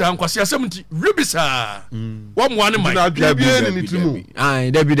ribisa nkwasi asemti ribisa wa moane mai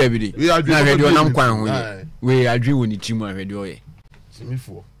dabi na hwede onam kwan ho we adwe woni timu ahwede oye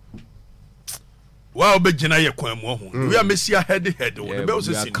semifo Wow, be jina ye kwan mo ho. We are Messia head. We are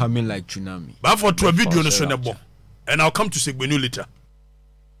coming like tsunami. But for to a video no so nebo. And I'll come to Segbenu later.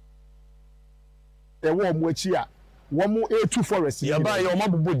 The warm wechia. One more A2 forest. You buy your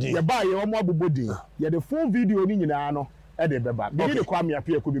mobody. You buy your mobody. You the full video ni nyina no e de beba. Be dey kwa me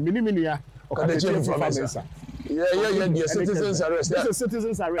apia ko bi minimia. Okatakyie. Yeah. Citizens arrest. This is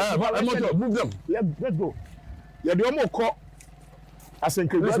citizens arrest. Move them. Let's go. You the omo call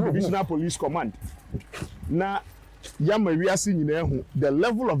Asankragwa Divisional Police Command. Na yama wiase nyina ehu the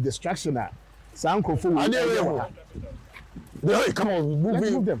level of distraction a Sankofo will. Come on,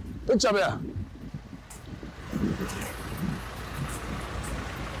 move them. Picture there.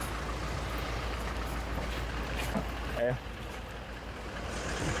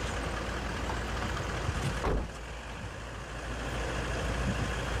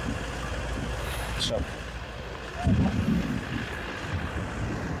 Shut.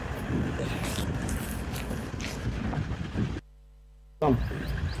 Come.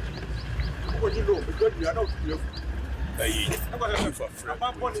 What you know? Because you are not. Any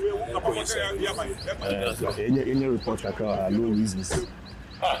report are no reasons.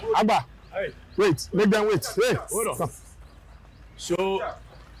 Abba, wait, make them wait. Hey, hold on. Come. So,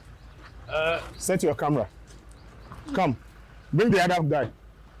 set your camera. Come, bring the other guy.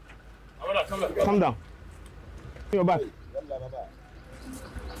 Come down. Your back.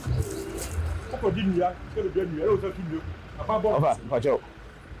 Over, watch out.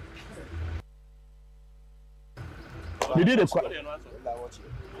 You did it.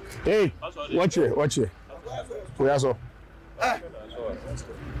 Hey, watch it. We also.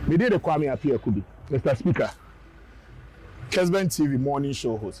 We did a Kwame appear, could be Mr. Speaker. Kesben TV morning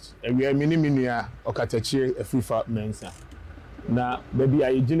show host. And we are mini Okatakyie a FIFA mensa. Na baby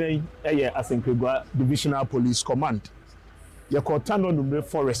I jine Asankragwa Divisional Police Command. Yakotano number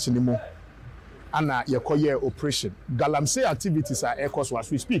forest anymore. Ana yakoye operation. Galamsey activities are echoes as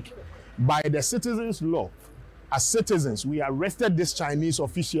we speak. By the citizens' law, as citizens, we arrested this Chinese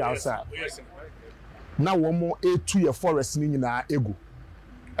official outside. Now one more A2 forest in our ego.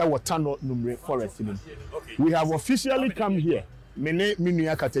 Tano number forest. We have officially come here,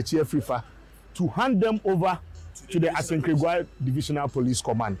 Okatakyie FIFA, to hand them over to the Asankragwa Divisional Police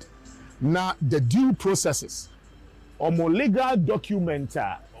Command. Now the due processes, legal documents,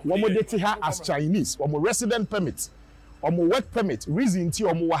 as Chinese, resident permit, work permit, reason ti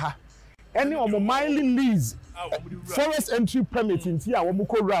waha, any mining lease, forest entry permit in tia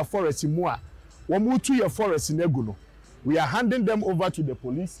forest in mua, 2-year forest in Eguno. We are handing them over to the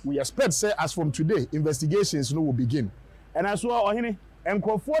police. We expect, say, as from today, investigations will begin. And as well, and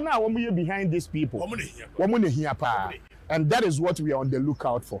now behind these people. And that is what we are on the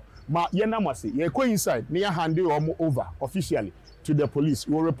lookout for. Ma yenamasi, ye go inside, near handing over officially to the police.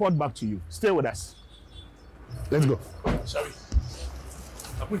 We'll report back to you. Stay with us. Let's go. Sorry.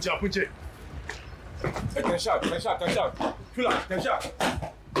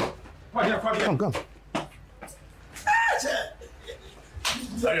 Come.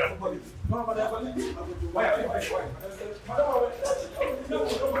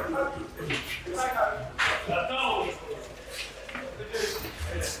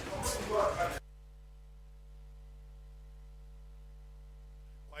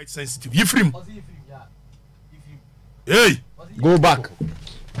 Quite sensitive. Yifrim. Hey, go back.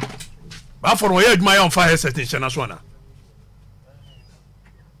 But for where my own fire setting, Shanaswana.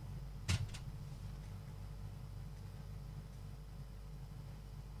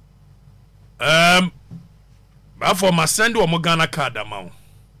 But for my send or Ghana card amount.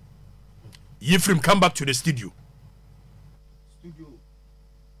 Yifrim, come back to the studio.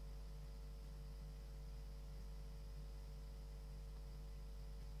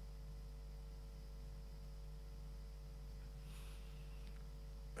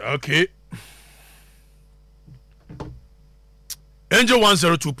 Okay. Angel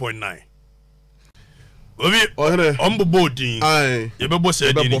 102.9. Obi, ombo boarding. Aye. Yebebo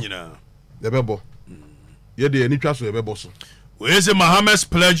said nyina. Yebebo. Yede any twa so yebebo so. We say Mohammed's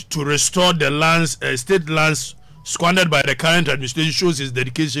pledge to restore the lands, state lands squandered by the current administration shows his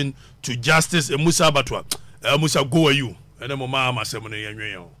dedication to justice. Musa Batwa. Musa go you. And mama asemone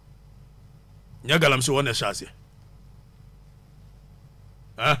yenwe. Nya Galamsey wona shase.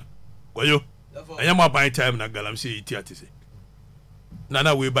 Go you. I am up by time na Galamsey iti say.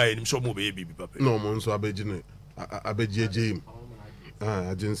 Nana we buy him so mo baby papa. No mo nso abegine abejeje him.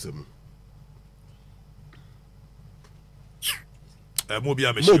 Ajinsem. Mo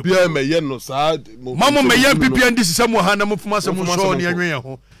bia me ye no sa mama me ye PPNDC samo ha na mo fuma samo so ne anwen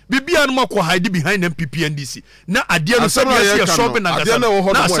ho. Bibia no makọ hide behind them PPNDC. Na ade no so ye shop na ade na wo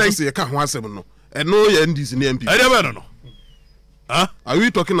ho no mo se ye ka ho asem no. And no NDC MPP. I never know. Huh? Are we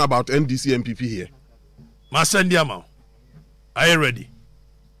talking about NDC MPP here? Masendiama. Are you ready?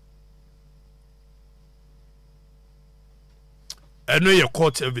 I know your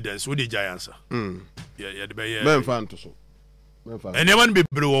court evidence. What did you answer? Yeah, the bay. Men fan to so. And you man be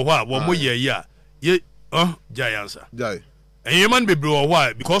blue or one more year. Ye, answer. Jai. And you man be blue or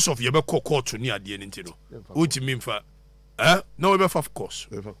why? Because of your court to near the end. What you mean for? No, of course.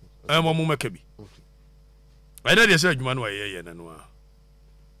 I'm a mumakabi. I know they said you man were here and no.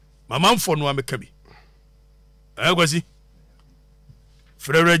 My mom for no makabi. I was he.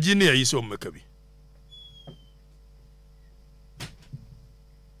 For Regina is on makabi.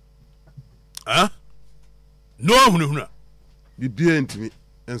 Huh? No. Be into me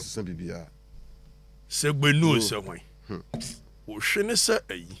and some BBR. Say we know some way. Shouldn't say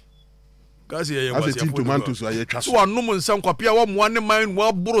a Gazi was a tomato, so I trust one woman, some copy of one mind,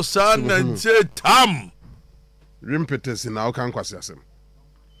 one brosan and say Tam. Rimpetus in our conquest.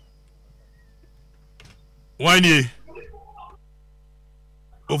 Why ye?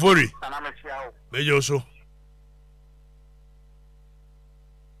 Ovori. May you so.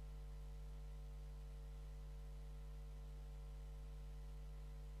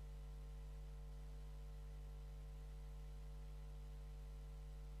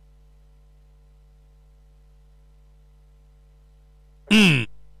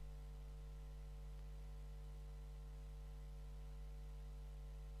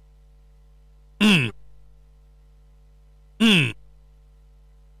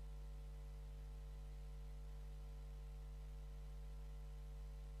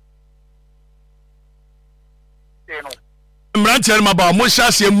 Tell me about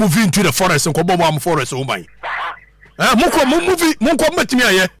Moshe moving to the forest and Kobo forest. Oh my. Munko met me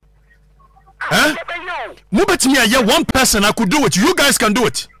here. Move it to me here. One person I could do it. You guys can do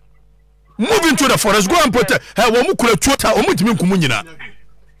it. Move into the forest. Go and put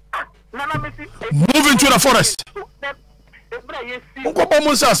move into the forest.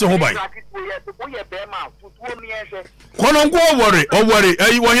 Konongo worry or worry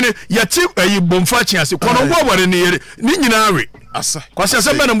yati bomfa chiase konongo worry ni nyina we asa kwase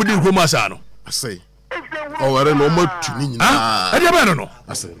se bana mudi nkoma sa no asai o worry no matu ni nyina e de bana no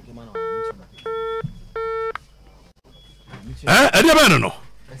asai e de bana no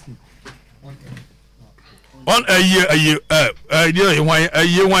on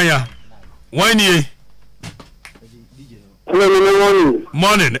wan ye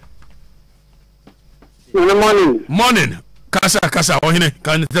morning. Morning. Kasa ohine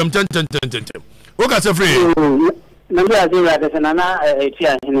kan tem. O ka se free. Na bia se ra kasa na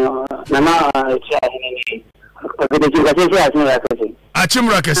etia hine na etia hine ni. Ko de ki ka se asin ra kasa.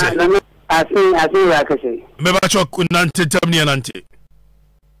 Achimra kasa. Asin ra kasa. Me ba chok nante tem ni nante.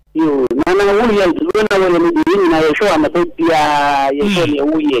 Yo, na wuli ya na wole mi di na ye show amate bia ye show ye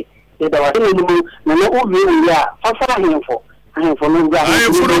wuye. Ye da wa ni mu na wuli ya fa hinfo. I for no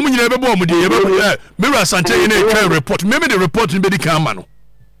munyina be bo mu de be mirror Asante ina report maybe the report be di kan ma no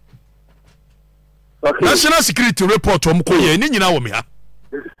national security report om ko ye ni nyina wo me ha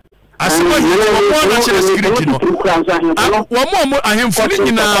asema yi wo national security no wo mo ahemfo ni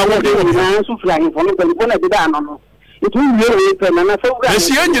nyina wo de wo me ha so fly ahemfo no ko na de da no it will be pe na so ura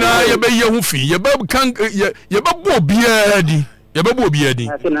esi nyina ye be ye hu fi ye be kan ye be bo bia di ye be bo bia di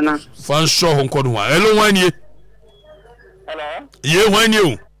fan so ho nko no ha elo wan ye. Hello? Ye when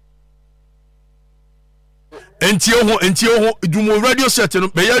you Entio dumo radio set no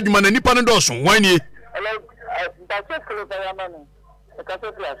be adwuma na nipa no doso when ye. Hello,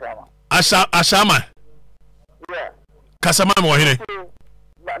 that's Asama. Yeah. Kasama mo hene.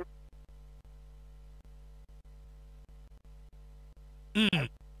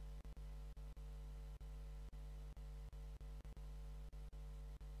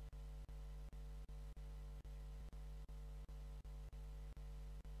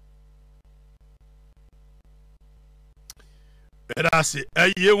 Berasi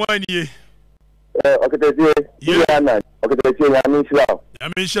ye wan ye Okatakyie yana Okatakyie ya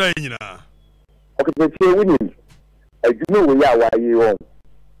minshira nyina Okatakyie wini adwuma wo ya waye won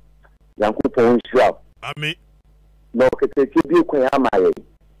Yankopon nshira ami no Okatakyie bi kwan amaye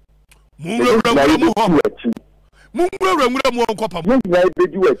munwura mu onkopa mu na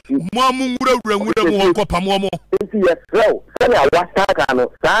beji wachi mu munwura mu onkopa mu enti ye flow say ya wasaka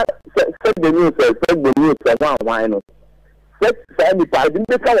no sa the news wan no let's say me pa din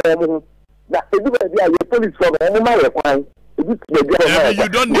be ka wo na edu ba dia ye police for mo ma we kwan edu be dia you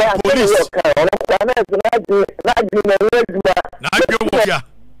don't need police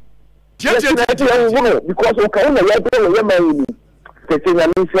because o kan na ya be we man ni kete na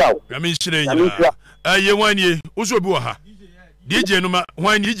minsia. Na minshire nyina. Ye wanye, uso bi wo ha. DJ no ma,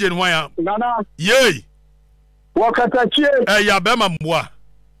 wan DJ no wan ya. Nana. Yey. Okatakyie. Ya be ma mboa.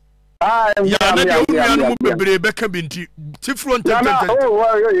 Ya na de unua no bebre beka binti. Tifro ntete. Oh,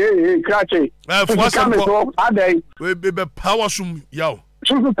 krache. Fuasamko. Adai. We be power sum yaw.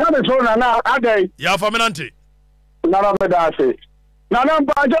 Susu kame so nana adai. Ya faminante. Nana be da se. Nana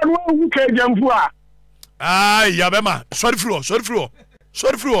ba jan wo ke jamfu a. Ya be ma. Sorry floor.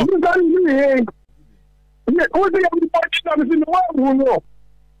 Yeah, who do you watch them in the world? No,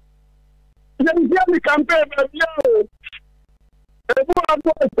 you hear me campaign, yo.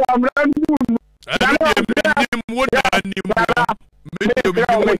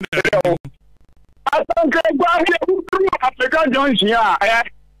 Asankragwa who grew up Africa Jones here.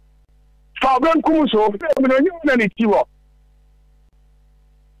 Problem comes so, we don't know any tiwo.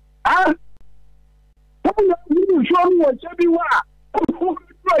 Ah, you show me what you are.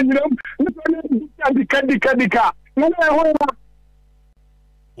 Dika.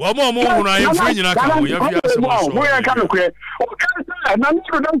 Wamo na yefri nyina ka mo yafia asemo. Mo ya ka nokwe. O kan say na mi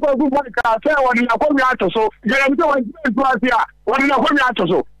do nko gu mo ka say wodi na kwami atoso. Je am say wodi to asia. Wodi na kwami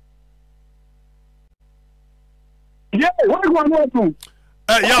atoso. Ye, wodi go no tu.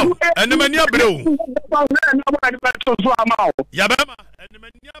 Yo, enemani abre o. Ya be ma,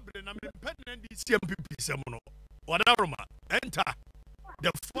 enemani abre na me pen ndi CMPP sem no. Wadaroma, enter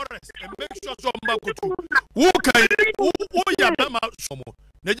the forest and make sure some kutu. Who can who ya be ma somo.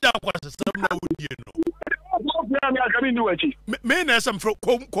 Neja kwa system na wodi no. Me na some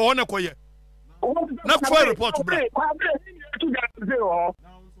ko na koye. Na for report bra.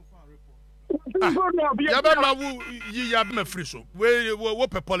 Ya be ma wu yi ya be ma free so. We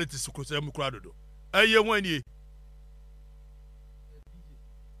pe politics ko say mu kura dodo. Aye wani.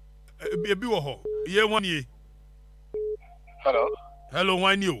 Ebi wo ho. Ye wani. Hello,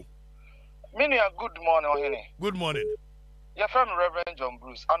 wani o. Minia, good morning, Ohene. Good morning. Your friend Reverend John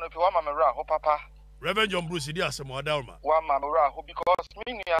Bruce. I know if you want my ho papa. Reverend John Bruce, he asem wadalma. One my ho because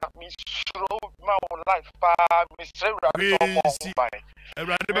Minia me show my life pa me say Reverend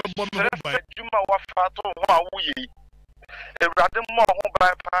Juma wa fato wa wuyi. Reverend mo ho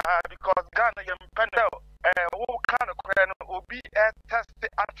ba pa because Ghana yem panel who kind of cran obi test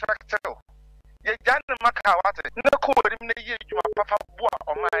attractive. Ye jan maka wate na ko rim na ye juma papa bua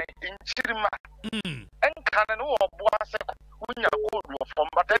o mai inchirima en kana no bua se kunya gold from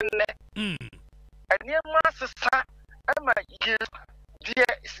batenne ene masesa ama ye dia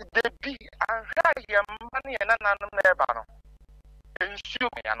de bi anha ye mane na nanom na eba no ensuo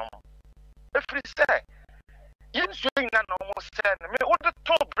ya no efri se ye nsuo na no mo se me wo de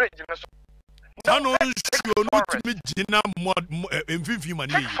to bridge no so no sure no to me gina mod mfifi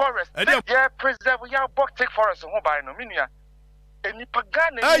mani yeah preserve ya box take forest ho by no minua eni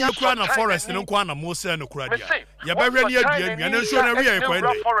pagana ya kwa na forest no kwa na mo se no kura dia ya ba hwe ni adua nua na so na wi ya kwa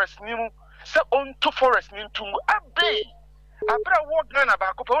ndi forest ni mu se on to forest ni ntum abi abra wo Ghana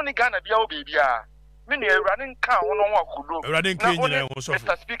ba ko pa oni Ghana bia wo bebia minua ewrade nka ho no wa kodo ewrade nka nyina ho so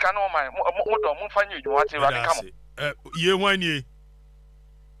Mr Speaker no man mo do mo fanye edwuma ate ewrade ka mo ye wani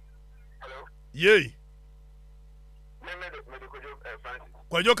Yey.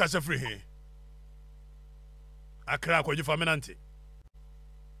 Kwajo kase free he. Accra kwajo faminante.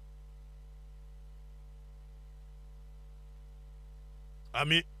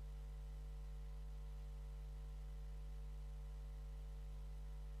 Ami.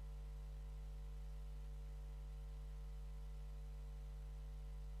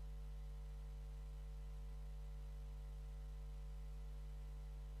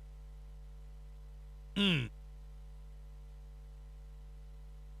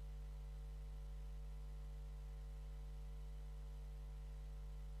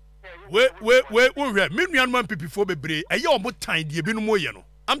 Wait, me nuan people for bebre. Eye omo time de bi no mo ye no.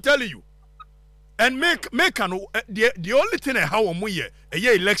 I'm telling you. And make no the only thing how omo ye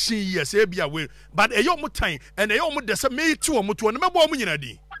election year say bia we. But eye omo time and eye omo de say me tu omo to no me bo omo nyina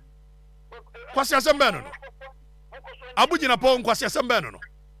din. Kwasi asembe no. Abu nyina po kwasi asembe no.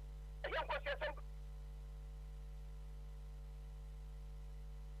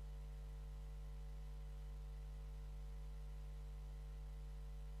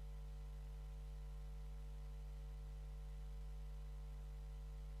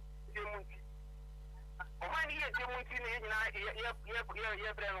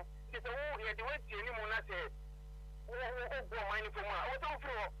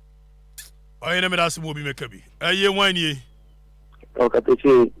 Oh, you never asked me to make a be. Aye, one year.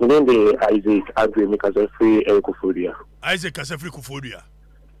 Okatakyie, name Isaac Agri because of free Kufudia. Isaac as a free Kufudia.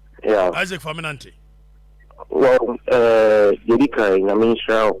 Yeah. Isaac Faminante. Well, Jerika, I mean,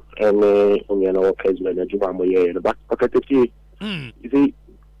 Shroud, and you know, Kesman, and Jumamoye, but Okatakyie, you see,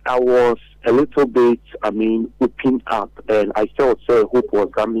 I was a little bit, open up, and I felt hope was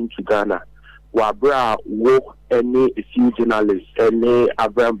coming to Ghana. Wabra work any few journalists, any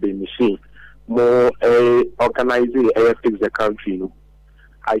Abraham machine, more organizing fix the country. You know.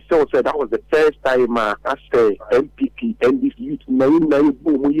 I felt that was the first time I said MPP and this youth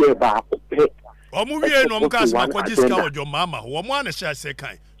boom year back. Omuwie no mkas makwajiska wo your mama wo mo an share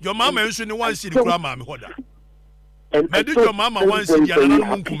second your mama nso ni one city kura mama hoda and did your mama one city ana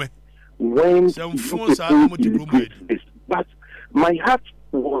no nkume when you but my heart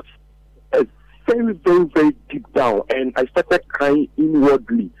was very, very, very deep down, and I started crying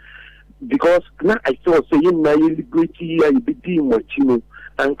inwardly because now I felt saying my liberty and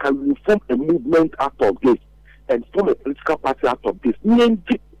can we form a movement out of this and form a political party out of this.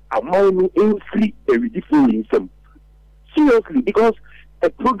 Seriously, because a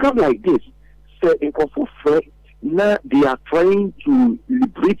program like this, now they are trying to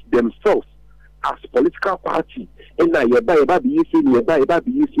liberate themselves as political party. And now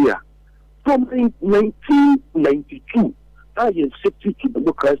from 1992, I am shifting to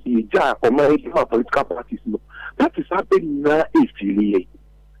democracy for my political parties. That is happening now.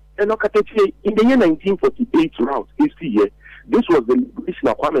 And Okatakyie, in the year 1948 round, this was the liberation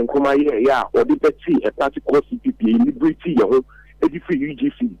of One-Kumasi, or the Betty, a party called CPP, liberty, a free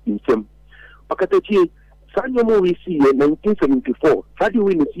UGC in some. Okatakyie, Sanyomo we see in 1974, Sadi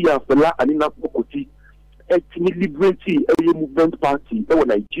we see after La Anina Pokoti, a liberty, a movement party, or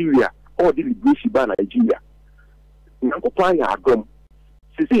Nigeria. Or the liberation by Nigeria. Nankopaya Agom.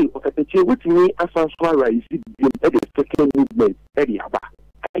 See, Okatakyie, with me, Asankragwa is the second movement, Ediaba.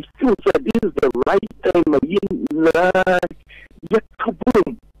 I still say this is the right time again.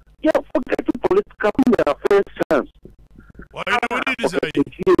 Yeah, forget the political first chance. What did you say?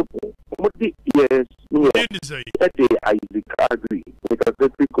 Yes, what did you say? Isaac, agree.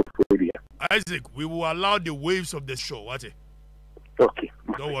 Isaac, we will allow the waves of the show. What? Okay.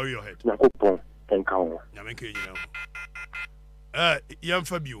 Don't worry your head. Young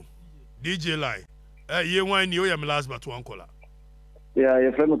Fabio, DJ Line. You want you am last but one caller. Yeah,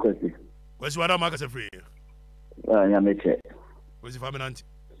 your friend question. What's what I'm asking free? Yeah, me check. What's your family?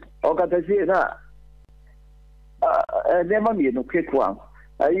 Okatakyie na. Never me no quick one.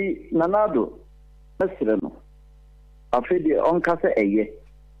 Nanado. Nasreno. Afedi on kasa eye.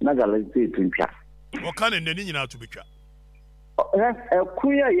 Na Galamsey twintwa. What can and then you to be trap?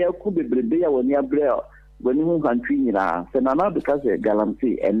 Kuya ya ku bebrebe ya woni abre woni hu hantwi nyina se na na because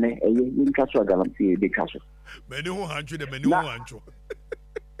Galamsey ene eye nka so Galamsey de ka so meni hu hantwi de meni hu hantwo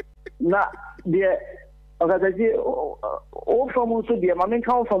na de Okatakyie o famu so de ma men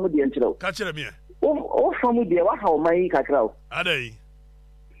ka o famu de nkyerɛ ka kyerɛ me o famu de wa ha o mai kakra o adai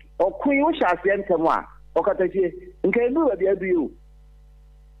o kuyi o sha ase ntem a Okatakyie nka enu wa bia bi o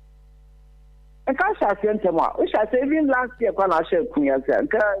I can't say Antema. We shall say even last year, when I said,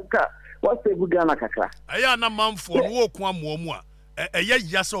 what's the Ghana Kakra? I am a man for walk one more. A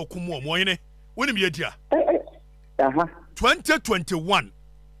yes or Kumo, Moine. When you dear 2021.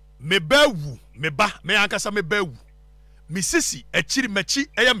 Me bewu, me ba, me ankasa me bewu. Me sisi, a chiri mechi,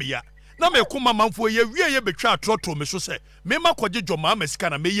 ayamia. Na me kuma man for ye, we are betray trotto, me so say. Me ma kwaji joma, me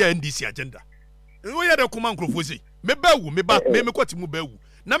scanner, me ye NDC agenda. We are the command crofosi. Me bewu, me ba, me kwati mu bewu.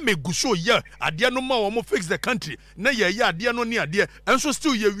 Na me guso ye ade no ma wo fix the country na ye ye ade no ne ade enso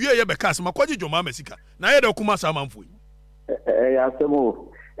still ye wie ye be cast makwaje joma masika na ye de kuma sa manfo ya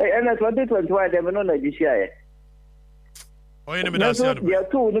semo na 2021 dem no na jisia ye oye ne me da sia no ya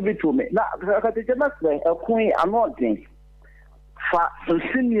to no bitu me na Okatakyie masre akun anoden fa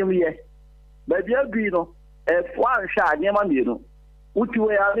siniem ye ba bia bi no fo anhwa ade ma me no uti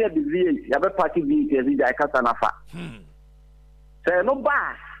we ya be the ya be party bi te zi da kasa na fa say no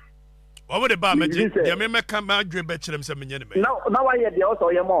ba. What would the bar make? The me come my dream betchem some yen. Now I hear the also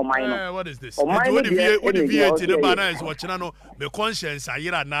your more mine. What is this? What the VAT in the banner is watching no me conscience I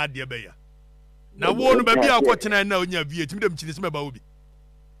hear na dear bear. Now won't be a watching I know your VAT them chinis me ba obi.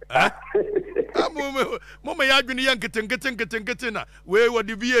 Mama ya gni yan getting we what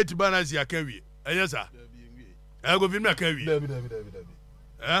the VAT banners ya can we. Yes sir. I go vim na can we.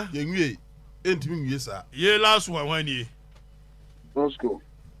 Eh? Yenwie entimi wie sir. Ye last one ye. Bosco.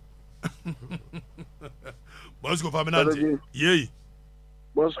 Bosco Faminante. Yay.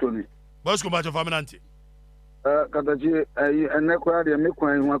 Bosco ni. Bosco Macho Faminante. Okatakyie ene kwa de me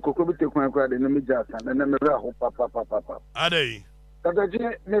kwan hu akoko bi te kwan kwa de ne me jasa na me ra ho papa. Adai.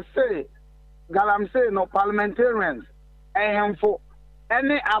 Okatakyie me say Galamsey no parliamentarians ehemfo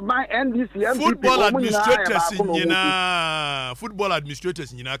any aban NDC football administrators nyina football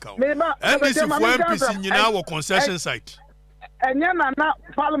administrators nyina ka NDC for MPC nyina wo concession site enya na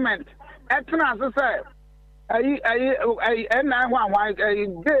parliament etna say ayi na hwan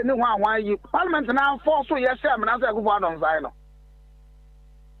dey ni hwan yi parliament na force so yes am na say go for don side no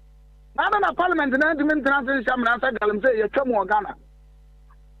na parliament na di maintenance sham na say Galamsey ye twam o Ghana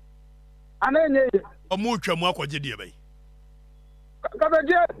ana enye omu twam akwaje de bai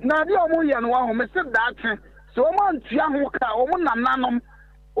Kataje na di omu ye no ho me sit that so omu antua ho ka omu nananom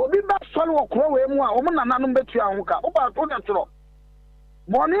obi ba sole wo kro we mu a omu nananom betua ho ka oba to de tro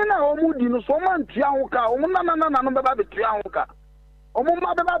boni na omu di no so omu antua ho ka omu nananom be ba betua ho ka omu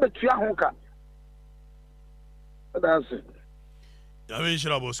ma be ba betua ho ka that's it ya we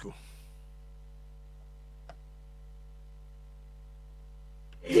shira Bosco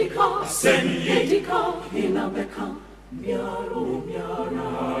Ediko, inabeka, miaro,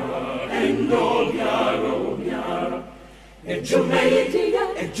 endo, miaro, ejumeya,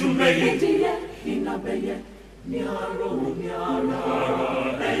 inabeye, miaro,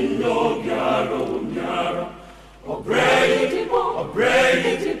 endo, miaro, obrey,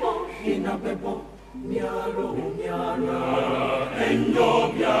 inabebo, miaro, endo,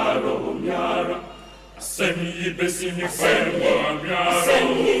 miaro. Asemi besini kwemwa miaro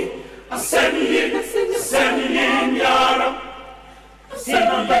Asemi miaro Asemi besini kwemwa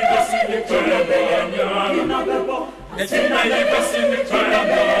miaro Asemi besini kwemwa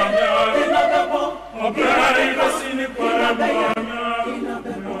miaro Obrai besini kwemwa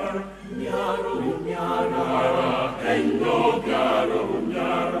miaro Endo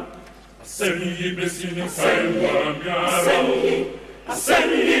miaro Asemi besini kwemwa miaro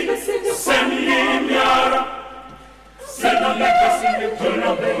Asemi miara Sina bekasini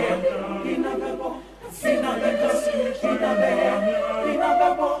kunabeye Inabebo Sina bekasini kunabeye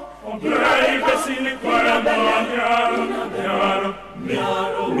Inabebo Obrai besini kunabeye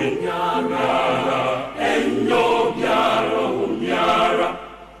Miara Endo miara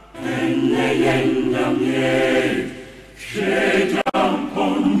Enya mie Shedam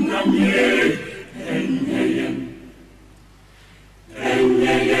ponna mie Enya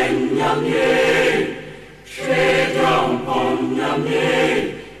Enyeye, shedam ponyame,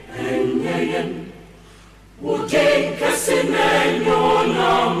 enyeye. Uje kasinenyo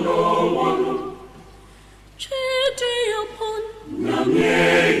namno wano. Chedi upon namye,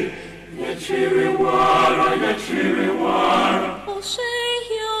 yachiriwara. Oshe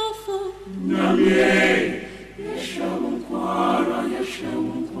yofu namye, yeshamunkwara.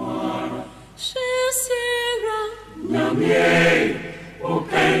 Shesira namye.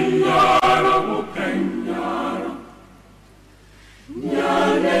 Ukanyara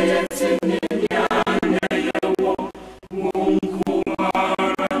Nyane yetini nyane yewo Mungu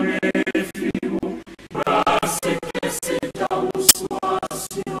mara nefiwo Brase kesita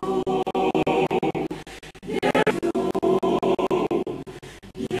uswasyo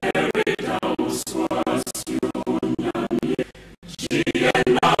Yerida uswasyo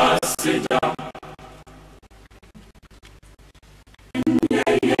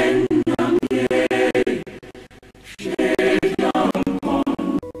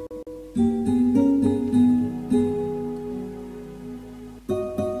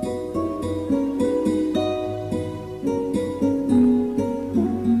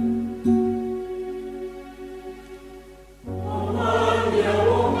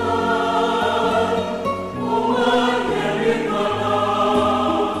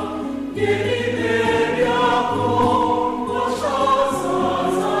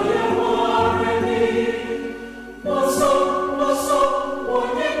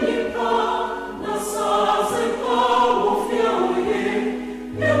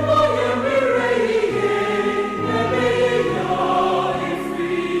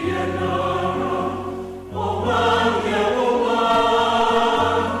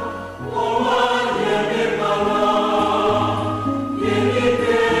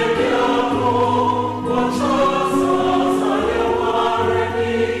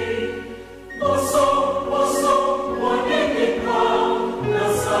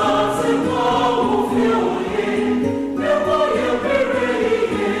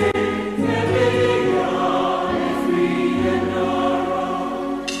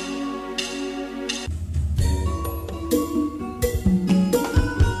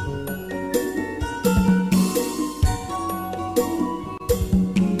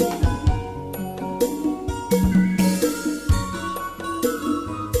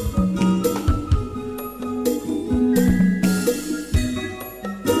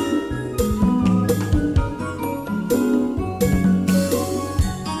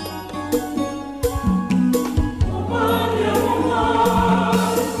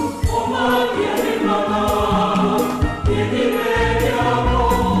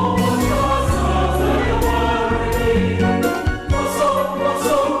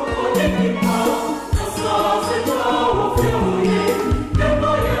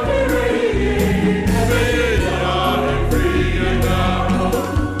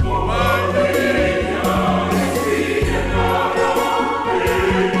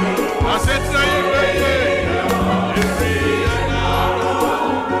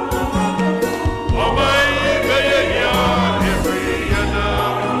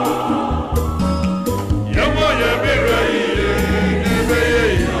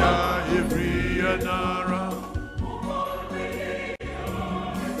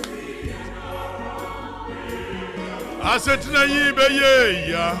asetina yibe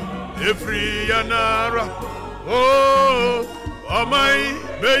ya efri yanara oh amai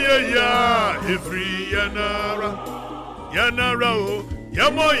beye ya efri yanara oh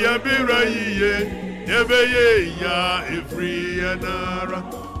yamo ya bira yiye ebeye ya efri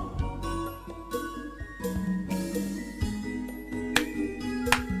yanara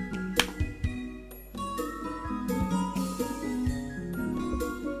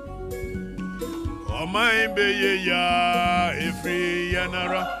amai beye ya efri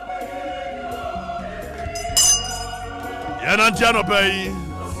yanara yanantiano pay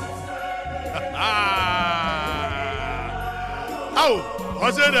au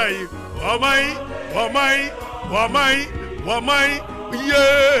osedai wamai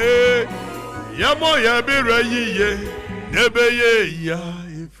ye yamo ya bira yiye nebeye ya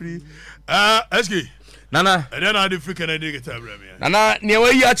efri eski Nana na the free Kennedy guitar Nana near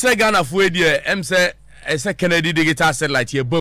where you actually Ghana for a dear M say Kennedy guitar satellite here.